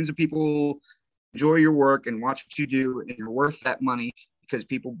 and millions of people enjoy your work and watch what you do, and you're worth that money because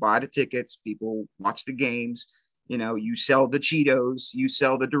people buy the tickets, people watch the games. You sell the Cheetos, you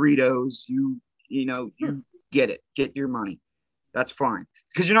sell the Doritos, you get your money. That's fine,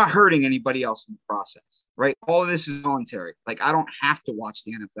 because you're not hurting anybody else in the process, right? All of this is voluntary. Like, I don't have to watch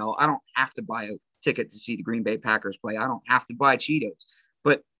the NFL. I don't have to buy a ticket to see the Green Bay Packers play. I don't have to buy Cheetos.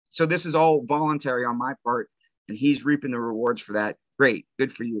 But So this is all voluntary on my part, and he's reaping the rewards for that. Great,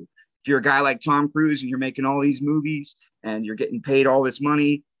 good for you. If you're a guy like Tom Cruise and you're making all these movies and you're getting paid all this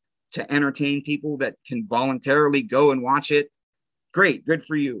money to entertain people that can voluntarily go and watch it, great, good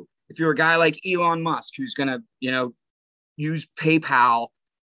for you. If you're a guy like Elon Musk who's going to, use PayPal,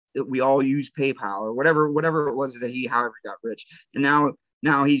 we all use PayPal or whatever it was that he however got rich, and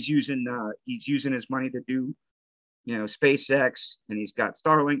now he's using his money to do SpaceX, and he's got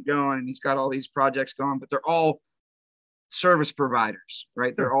Starlink going, and he's got all these projects going, but they're all service providers,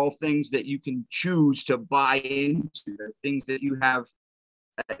 right? They're all things that you can choose to buy into. They're things that you have.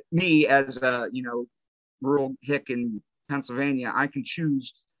 Me as a rural hick in Pennsylvania, I can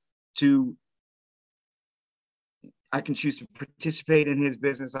choose to participate in his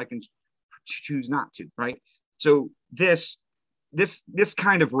business. I can choose not to, right? So this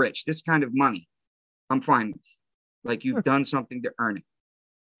kind of rich, this kind of money, I'm fine with. Like, you've done something to earn it.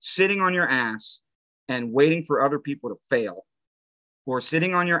 Sitting on your ass and waiting for other people to fail, or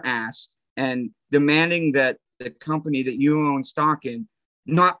sitting on your ass and demanding that the company that you own stock in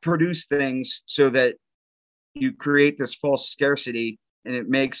not produce things, so that you create this false scarcity, and it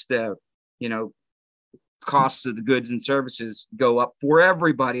makes the costs of the goods and services go up for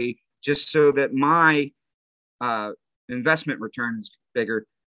everybody, just so that my investment return is bigger.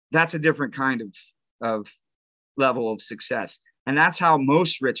 That's a different kind of level of success, and that's how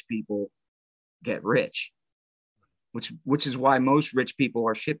most rich people get rich, which is why most rich people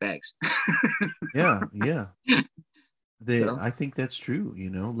are shitbags. Yeah. I think that's true.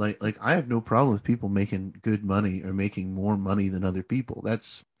 Like I have no problem with people making good money or making more money than other people.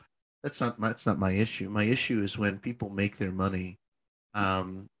 That's not my issue. My issue is when people make their money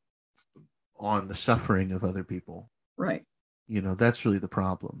on the suffering of other people. Right. That's really the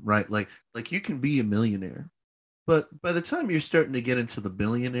problem, right? Like you can be a millionaire, but by the time you're starting to get into the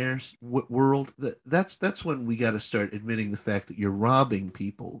billionaires world, that's when we got to start admitting the fact that you're robbing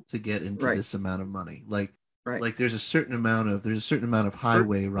people to get into this amount of money. Like there's a certain amount of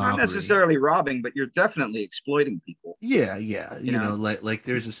highway robbery. Not necessarily robbing, but you're definitely exploiting people. Yeah. Like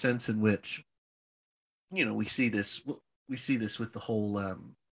there's a sense in which, we see this with the whole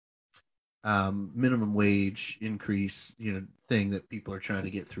minimum wage increase, thing that people are trying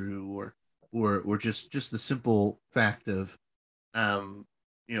to get through, or just the simple fact of,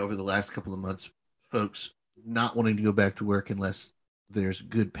 over the last couple of months, folks not wanting to go back to work unless there's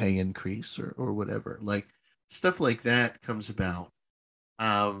good pay increase or whatever. Like, stuff like that comes about.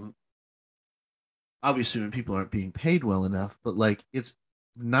 Obviously when people aren't being paid well enough, but like, it's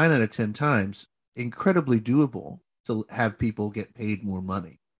 9 out of 10 times incredibly doable to have people get paid more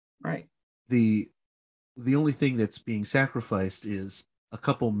money. Right. The only thing that's being sacrificed is a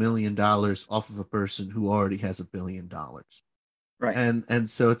couple $1 million off of a person who already has $1 billion. Right. And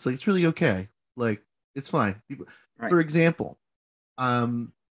so it's like, it's really okay. Like, it's fine. People, right. For example, so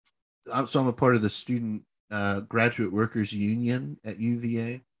I'm a part of the student graduate workers union at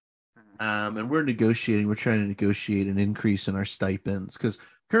UVA. And we're trying to negotiate an increase in our stipends, because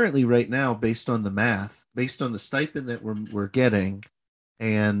currently right now, based on the stipend that we're getting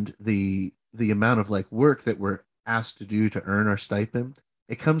and the amount of like work that we're asked to do to earn our stipend,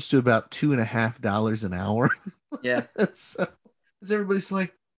 it comes to about $2.50 an hour. Yeah. So everybody's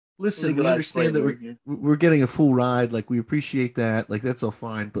like, listen, we understand that we're getting a full ride. Like, we appreciate that. Like, that's all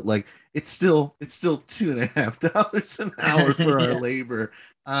fine. But like, it's still $2.50 an hour for our labor.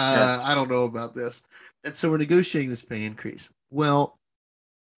 I don't know about this. And so we're negotiating this pay increase. Well,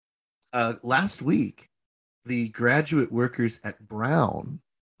 last week, the graduate workers at Brown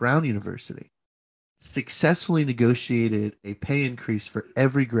University successfully negotiated a pay increase for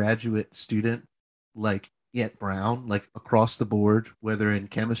every graduate student, like at Brown, like across the board, whether in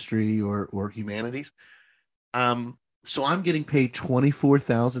chemistry or humanities. So I'm getting paid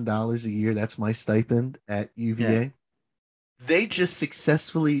 $24,000 a year. That's my stipend at UVA. Yeah. They just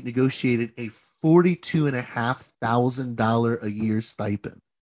successfully negotiated a $42,500 a year stipend.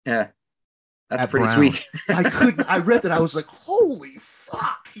 Yeah. That's pretty Brown. Sweet. I read that. I was like, holy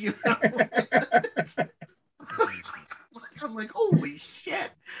fuck. I'm like, holy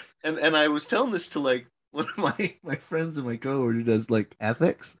shit. And I was telling this to like one of my friends in my cohort who does like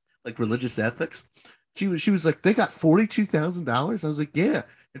ethics, like religious ethics. She was like, they got $42,000. I was like, yeah.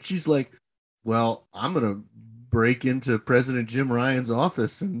 And she's like, well, I'm going to break into President Jim Ryan's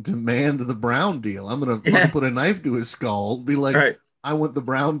office and demand the Brown deal. I'm going to put a knife to his skull and be like, right. I want the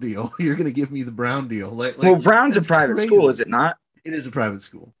Brown deal. You're going to give me the Brown deal. Like, well, Brown's a private school, is it not? It is a private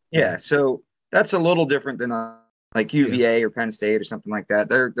school. Yeah. So that's a little different than like UVA or Penn State or something like that.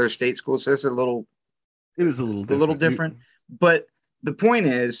 They're state schools. So it's a little different. But the point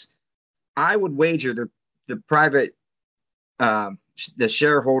is, I would wager the private, the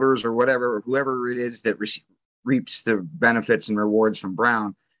shareholders or whatever, or whoever it is that reaps the benefits and rewards from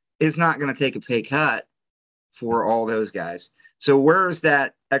Brown is not going to take a pay cut for all those guys. So where is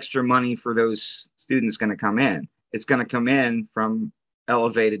that extra money for those students going to come in? It's going to come in from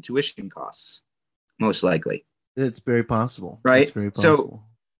elevated tuition costs, most likely. It's very possible. Right? It's very possible. So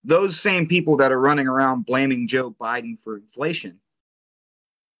those same people that are running around blaming Joe Biden for inflation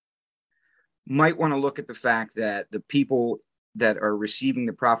might want to look at the fact that the people that are receiving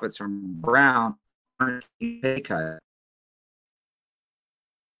the profits from Brown aren't pay cut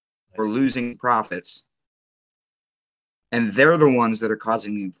or losing profits, and they're the ones that are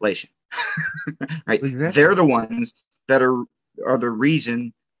causing the inflation. Right? Exactly. They're the ones that are the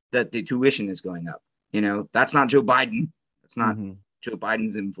reason that the tuition is going up. You know, that's not Joe Biden. That's not Joe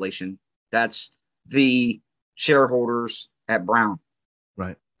Biden's inflation. That's the shareholders at Brown.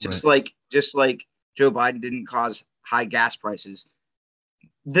 Right. Just like Joe Biden didn't cause high gas prices.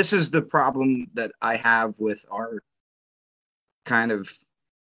 This is the problem that I have with our kind of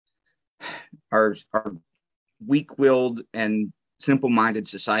our weak-willed and simple-minded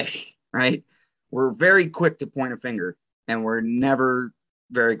society, right? We're very quick to point a finger, and we're never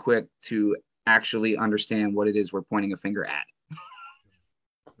very quick to actually understand what it is we're pointing a finger at.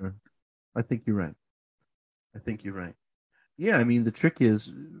 Sure. I think you're right. Yeah, I mean, the trick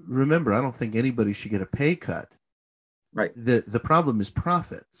is, remember, I don't think anybody should get a pay cut. Right. The problem is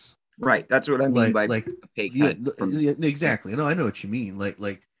profits. Right. That's what I mean by a pay cut. Yeah, exactly. No, I know what you mean.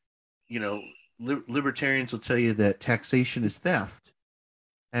 Like, you know, libertarians will tell you that taxation is theft.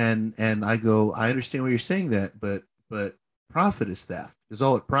 And I go, I understand why you're saying that, but profit is theft. Because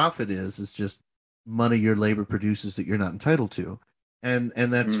all profit is just money your labor produces that you're not entitled to. And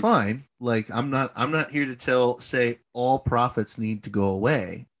that's fine. Like, I'm not here to say all profits need to go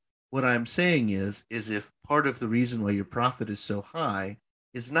away. What I'm saying is if part of the reason why your profit is so high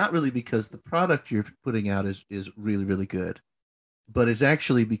is not really because the product you're putting out is really, really good, but is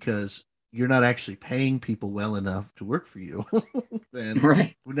actually because you're not actually paying people well enough to work for you, then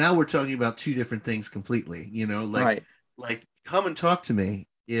now we're talking about two different things completely. You know, like come and talk to me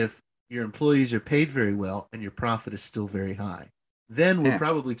if your employees are paid very well and your profit is still very high. Then we're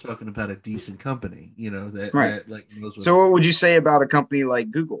probably talking about a decent company, you know, that like knows what. So what would you say about a company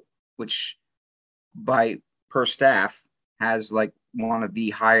like Google, which per staff has like one of the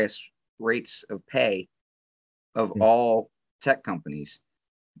highest rates of pay of all tech companies?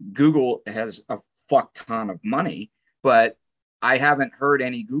 Google has a fuck ton of money, but I haven't heard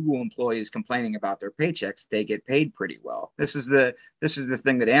any Google employees complaining about their paychecks. They get paid pretty well. This is the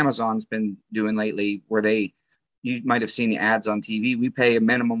thing that Amazon's been doing lately, where you might have seen the ads on TV. We pay a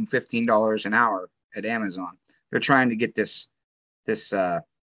minimum $15 an hour at Amazon. They're trying to get this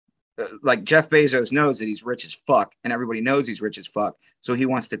like Jeff Bezos knows that he's rich as fuck, and everybody knows he's rich as fuck. So he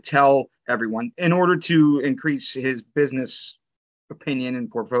wants to tell everyone, in order to increase his business opinion and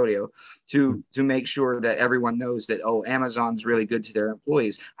portfolio, to make sure that everyone knows that, oh, Amazon's really good to their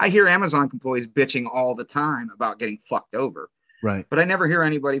employees. I hear Amazon employees bitching all the time about getting fucked over. Right. But I never hear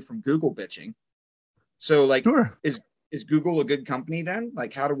anybody from Google bitching. So like, is Google a good company then?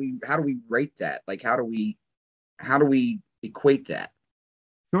 Like, how do we rate that? Like, how do we equate that?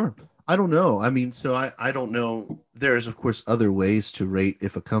 Sure. I don't know. I mean, so I don't know. There's, of course, other ways to rate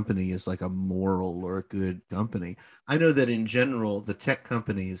if a company is like a moral or a good company. I know that in general, the tech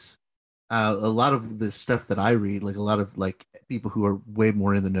companies, a lot of the stuff that I read, like a lot of like people who are way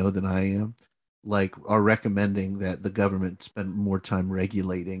more in the know than I am, like are recommending that the government spend more time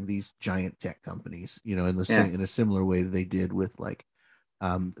regulating these giant tech companies, you know, in a similar way that they did with like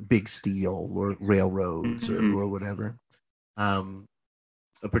big steel or railroads or whatever.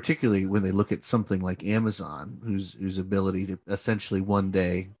 Particularly when they look at something like Amazon, whose ability to essentially one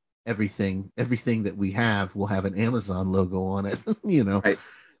day everything that we have will have an Amazon logo on it, you know. Right.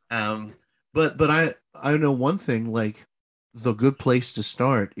 But I know one thing, like the good place to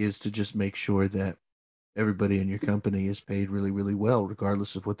start is to just make sure that everybody in your company is paid really, really well,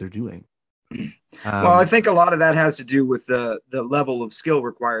 regardless of what they're doing. Well, I think a lot of that has to do with the level of skill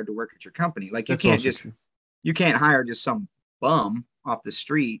required to work at your company. Like you can't hire just some bum off the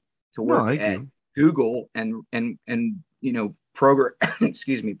street to work at Google and you know,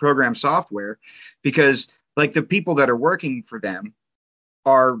 program software, because like the people that are working for them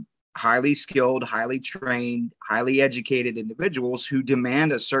are highly skilled, highly trained, highly educated individuals who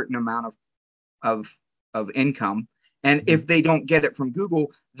demand a certain amount of income. And if they don't get it from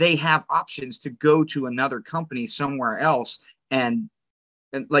Google, they have options to go to another company somewhere else. And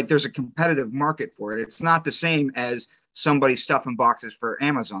like there's a competitive market for it. It's not the same as somebody stuffing boxes for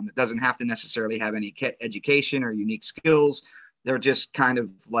Amazon that doesn't have to necessarily have any education or unique skills. They're just kind of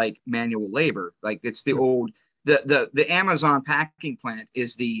like manual labor. Like it's the old, the Amazon packing plant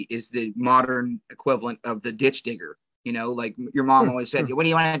is the modern equivalent of the ditch digger. You know, like your mom always said, what do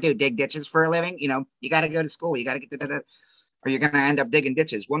you want to do? Dig ditches for a living? You know, you got to go to school. You got to get to or you're going to end up digging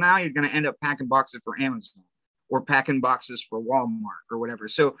ditches. Well, now you're going to end up packing boxes for Amazon or packing boxes for Walmart or whatever.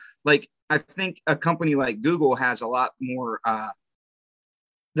 So like, I think a company like Google has a lot more,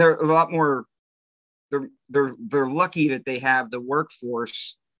 they're a lot more, they're lucky that they have the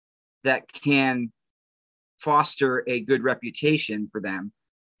workforce that can foster a good reputation for them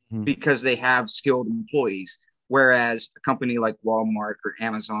because they have skilled employees. Whereas a company like Walmart or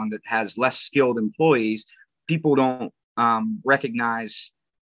Amazon that has less skilled employees, people don't recognize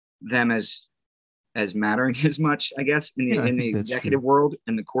them as mattering as much, I guess, in the executive world,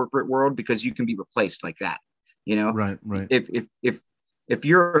 in the corporate world, because you can be replaced like that. You know, right. If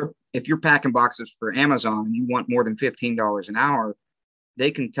you're packing boxes for Amazon and you want more than $15 an hour,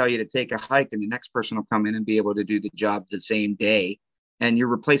 they can tell you to take a hike and the next person will come in and be able to do the job the same day and you're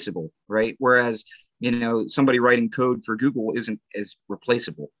replaceable, right? Whereas, you know, somebody writing code for Google isn't as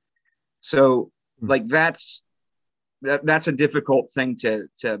replaceable. So like that's a difficult thing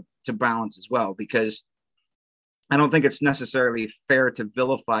to balance as well, because I don't think it's necessarily fair to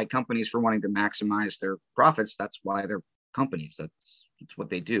vilify companies for wanting to maximize their profits. That's why they're companies. That's what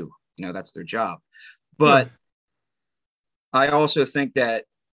they do. You know, that's their job. But I also think that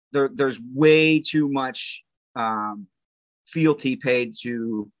there's way too much fealty paid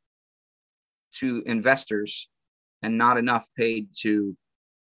to investors and not enough paid to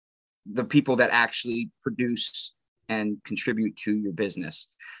the people that actually produce and contribute to your business.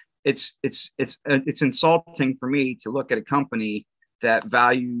 It's insulting for me to look at a company that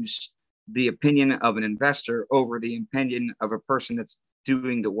values the opinion of an investor over the opinion of a person that's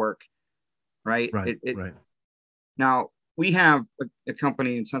doing the work. Right. Right. Now we have a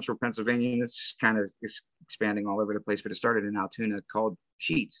company in central Pennsylvania that's kind of is expanding all over the place, but it started in Altoona called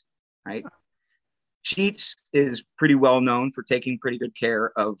Sheetz. Right. Sheetz is pretty well known for taking pretty good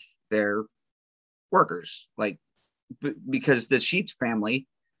care of their workers, like because the Sheetz family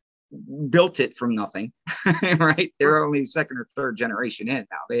built it from nothing, right? They're only second or third generation in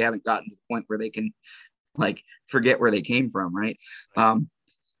now. They haven't gotten to the point where they can like forget where they came from, right?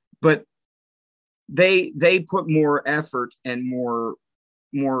 But they put more effort and more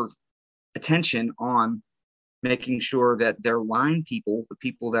attention on making sure that their line people, the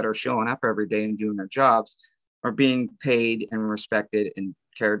people that are showing up every day and doing their jobs, are being paid and respected and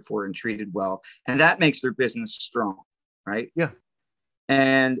cared for and treated well. And that makes their business strong, right? Yeah.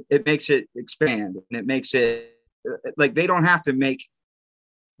 And it makes it expand, and it makes it like they don't have to make,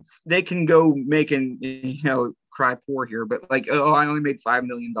 they can go making, you know, cry poor here, but like, oh, I only made $5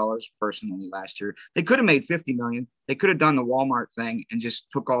 million personally last year. They could have made 50 million. They could have done the Walmart thing and just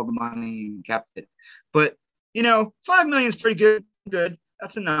took all the money and kept it. But, you know, 5 million is pretty good.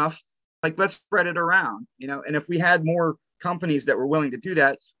 That's enough. Like, let's spread it around, you know, and if we had more companies that were willing to do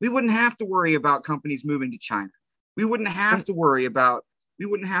that, we wouldn't have to worry about companies moving to China. We wouldn't have to worry about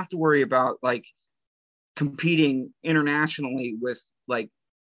like competing internationally with like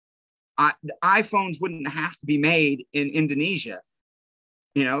iPhones wouldn't have to be made in Indonesia.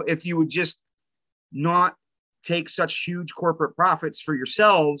 You know, if you would just not take such huge corporate profits for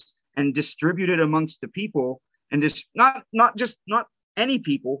yourselves and distribute it amongst the people, and just not any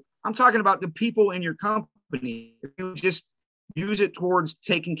people. I'm talking about the people in your company. If you just use it towards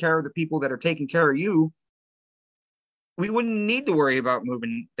taking care of the people that are taking care of you, we wouldn't need to worry about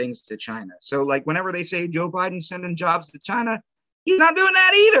moving things to China. So like whenever they say Joe Biden's sending jobs to China, he's not doing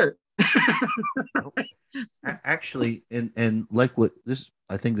that either. Actually, and like what this,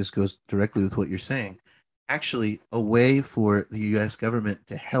 I think this goes directly with what you're saying. Actually, a way for the U.S. government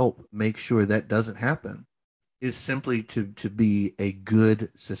to help make sure that doesn't happen is simply to be a good,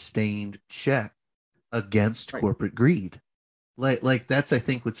 sustained check against corporate greed. Like that's, I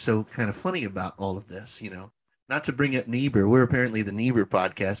think, what's so kind of funny about all of this, you know. Not to bring up Niebuhr, we're apparently the Niebuhr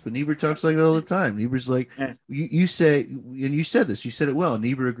podcast, but Niebuhr talks like that all the time. Niebuhr's like, you say, and you said this, you said it well.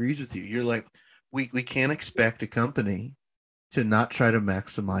 Niebuhr agrees with you. You're like, we can't expect a company to not try to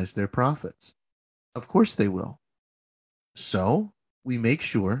maximize their profits. Of course they will. So we make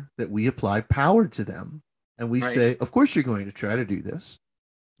sure that we apply power to them, and we say, of course you're going to try to do this,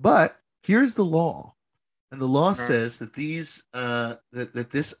 but here's the law. And the law says that these that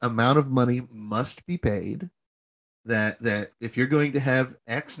this amount of money must be paid. That if you're going to have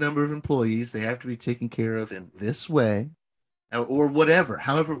X number of employees, they have to be taken care of in this way, or whatever,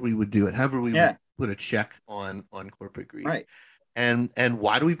 however we would do it, however we would put a check on corporate greed. Right. And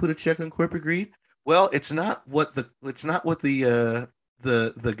why do we put a check on corporate greed? Well, it's not what the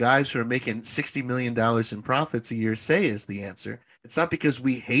the guys who are making $60 million in profits a year say is the answer. It's not because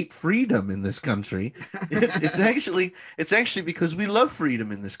we hate freedom in this country. It's actually because we love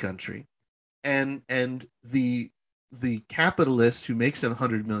freedom in this country. And the capitalist who makes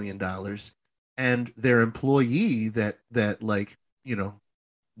 $100 million and their employee that like, you know,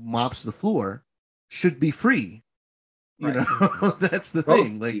 mops the floor should be free. You know, that's the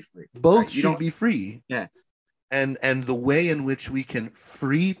thing. Like both should be free. Yeah. And the way in which we can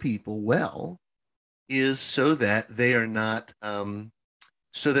free people well is so that they are not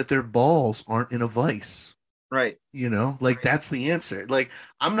so that their balls aren't in a vice. Right. You know, like that's the answer. Like,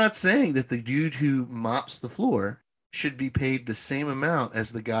 I'm not saying that the dude who mops the floor should be paid the same amount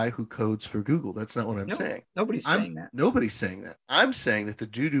as the guy who codes for Google. That's not what I'm saying. Nobody's saying that. Nobody's saying that. I'm saying that the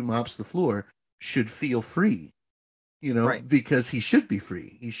dude who mops the floor should feel free, you know, because he should be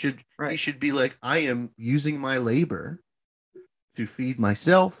free. He should be like, I am using my labor to feed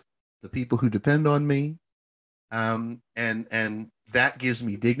myself, the people who depend on me. And that gives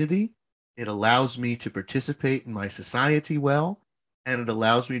me dignity. It allows me to participate in my society well, and it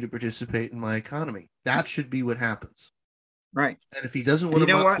allows me to participate in my economy. That should be what happens. Right. And if he doesn't want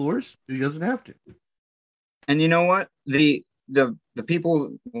to mop floors, he doesn't have to. And you know what? The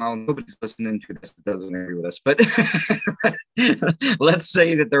people, well, nobody's listening to this that doesn't agree with us, but let's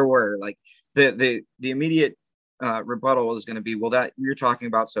say that there were, like, the immediate rebuttal is going to be, well, that you're talking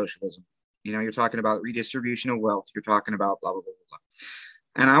about socialism. You know, you're talking about redistribution of wealth. You're talking about blah, blah, blah, blah.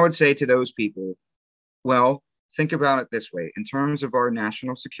 And I would say to those people, well, think about it this way. In terms of our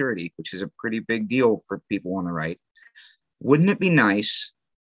national security, which is a pretty big deal for people on the right, wouldn't it be nice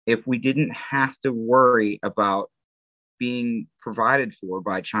if we didn't have to worry about being provided for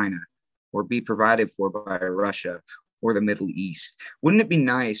by China or be provided for by Russia or the Middle East? Wouldn't it be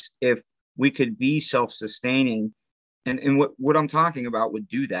nice if we could be self-sustaining? And what I'm talking about would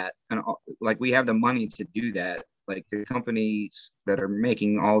do that. And like, we have the money to do that. Like, the companies that are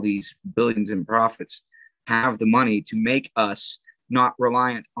making all these billions in profits have the money to make us not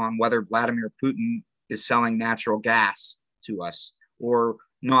reliant on whether Vladimir Putin is selling natural gas to us, or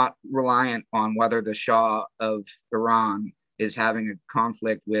not reliant on whether the Shah of Iran is having a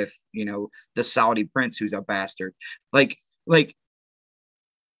conflict with, you know, the Saudi prince who's a bastard. Like,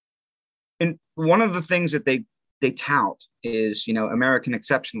 and one of the things that they tout is, you know, American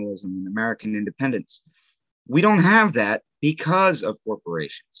exceptionalism and American independence. We don't have that because of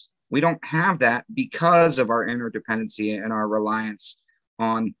corporations. We don't have that because of our interdependency and our reliance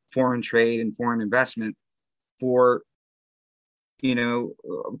on foreign trade and foreign investment for, you know,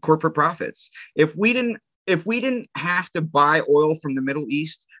 corporate profits. If we didn't have to buy oil from the Middle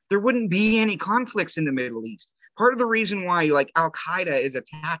East, there wouldn't be any conflicts in the Middle East. Part of the reason why, like, Al Qaeda is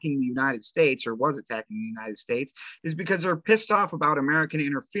attacking the United States, or was attacking the United States, is because they're pissed off about American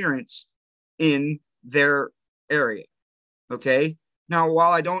interference in their area. Okay. Now,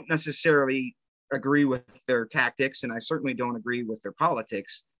 while I don't necessarily agree with their tactics, and I certainly don't agree with their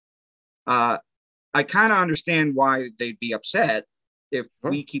politics, I kind of understand why they'd be upset if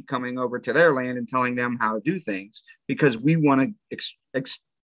we keep coming over to their land and telling them how to do things, because we want to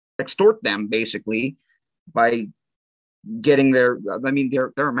extort them, basically, by getting their, I mean,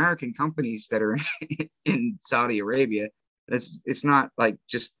 they're American companies that are in Saudi Arabia. It's not like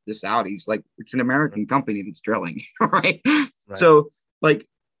just the Saudis, like, it's an American company that's drilling, right? So, like,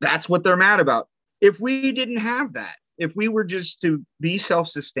 that's what they're mad about. If we didn't have that, if we were just to be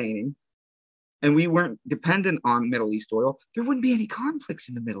self-sustaining and we weren't dependent on Middle East oil, there wouldn't be any conflicts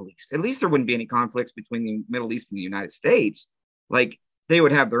in the Middle East. At least there wouldn't be any conflicts between the Middle East and the United States. Like, they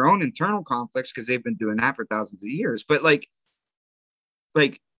would have their own internal conflicts because they've been doing that for thousands of years. But like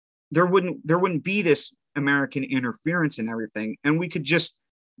there wouldn't be this American interference in everything, and we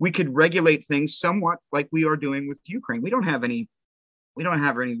could regulate things somewhat like we are doing with Ukraine. We don't have any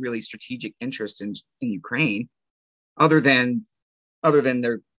really strategic interest in Ukraine, other than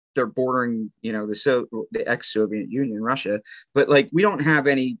they're bordering, you know, the ex-Soviet Union, Russia. But like, we don't have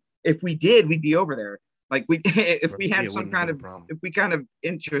any. If we did, we'd be over there. Like, if we had some kind of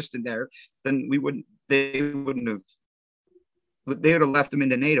interest in there, then they would have left them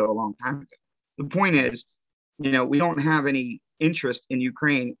into NATO a long time ago. The point is, you know, we don't have any interest in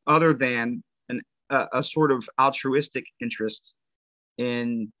Ukraine other than a sort of altruistic interest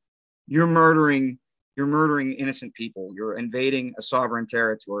in you're murdering innocent people. You're invading a sovereign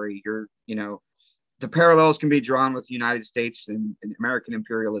territory. You know, the parallels can be drawn with the United States and American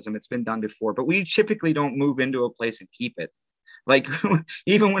imperialism. It's been done before, but we typically don't move into a place and keep it. Like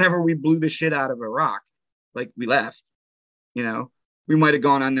even whenever we blew the shit out of Iraq, like we left, you know, we might have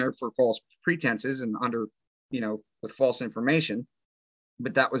gone on there for false pretenses and under, you know, with false information,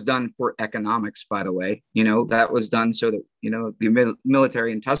 but that was done for economics, by the way. You know, that was done so that, you know, the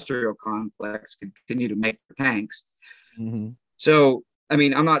military industrial complex could continue to make the tanks. Mm-hmm. So, I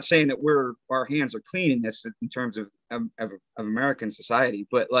mean, I'm not saying that our hands are clean in this in terms of American society,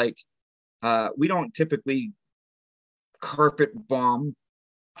 but like, we don't typically carpet bomb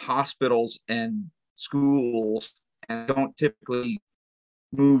hospitals and schools, and don't typically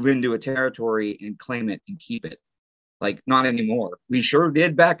move into a territory and claim it and keep it. Like, not anymore. We sure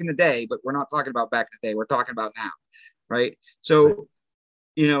did back in the day, but we're not talking about back in the day. We're talking about now, right? So,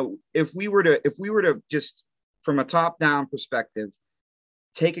 you know, if we were to just from a top down perspective,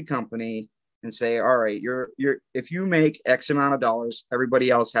 take a company and say, all right, if you make X amount of dollars, everybody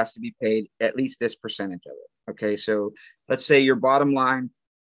else has to be paid at least this percentage of it. Okay, so let's say your bottom line,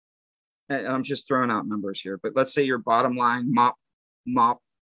 and I'm just throwing out numbers here, but let's say your bottom line mop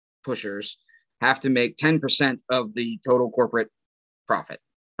pushers have to make 10% of the total corporate profit,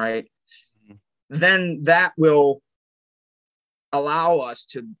 right? Mm-hmm. Then that will allow us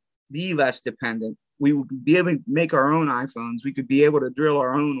to be less dependent. We would be able to make our own iPhones. We could be able to drill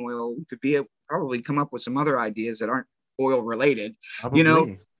our own oil. We could be able probably come up with some other ideas that aren't oil related, probably. You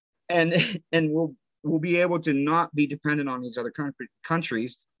know, and we'll be able to not be dependent on these other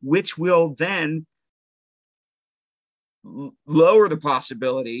countries, which will then lower the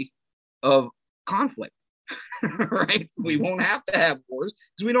possibility of conflict. Right? We won't have to have wars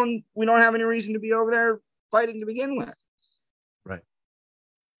because we don't have any reason to be over there fighting to begin with.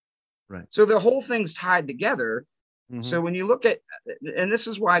 Right. So the whole thing's tied together. Mm-hmm. So when you look at, and this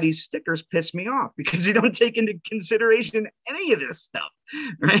is why these stickers piss me off, because you don't take into consideration any of this stuff,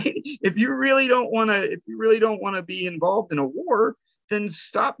 right? If you really don't want to be involved in a war, then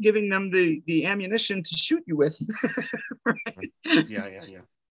stop giving them the ammunition to shoot you with. Right?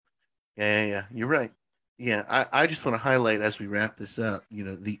 Yeah. You're right. Yeah, I just want to highlight as we wrap this up, you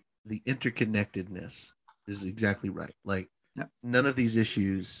know, the interconnectedness is exactly right. Like, none of these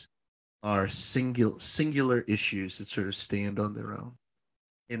issues are singular issues that sort of stand on their own.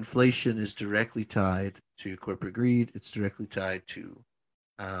 Inflation is directly tied to corporate greed. It's directly tied to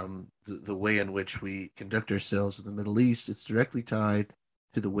the way in which we conduct ourselves in the Middle East. It's directly tied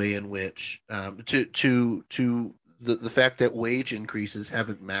to the way in which to the fact that wage increases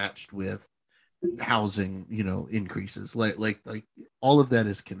haven't matched with housing, you know, increases. Like all of that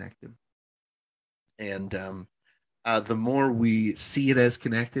is connected. And the more we see it as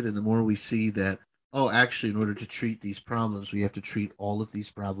connected, and the more we see that, oh, actually, in order to treat these problems, we have to treat all of these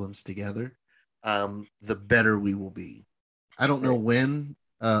problems together, the better we will be. I don't know when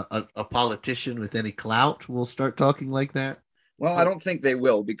a politician with any clout will start talking like that. Well, I don't think they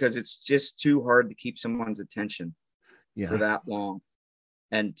will, because it's just too hard to keep someone's attention for that long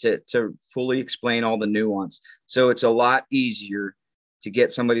and to fully explain all the nuance. So it's a lot easier to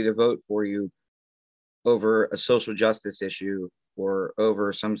get somebody to vote for you over a social justice issue or over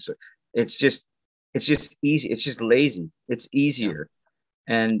it's just easy. It's just lazy. It's easier.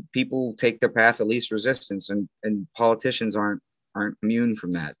 And people take the path of least resistance, and politicians aren't immune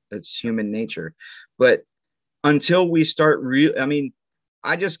from that. That's human nature. But until we start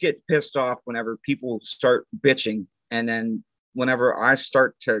I just get pissed off whenever people start bitching, and then whenever I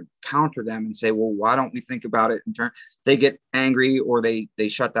start to counter them and say, well, why don't we think about it in turn? They get angry, or they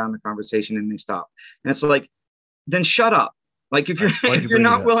shut down the conversation and they stop. And it's like, then shut up. Like, if you're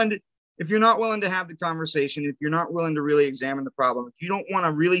not willing to have the conversation, if you're not willing to really examine the problem, if you don't want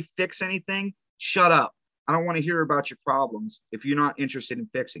to really fix anything, shut up. I don't want to hear about your problems if you're not interested in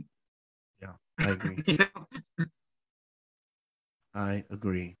fixing. Yeah, I agree. You know? I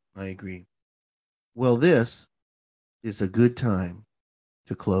agree. Well, this is a good time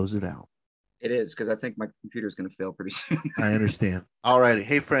to close it out. It is, because I think my computer is going to fail pretty soon. I understand. All righty.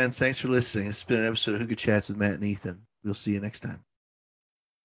 Hey, friends, thanks for listening. It's been an episode of Hookah Chats with Matt and Ethan. We'll see you next time.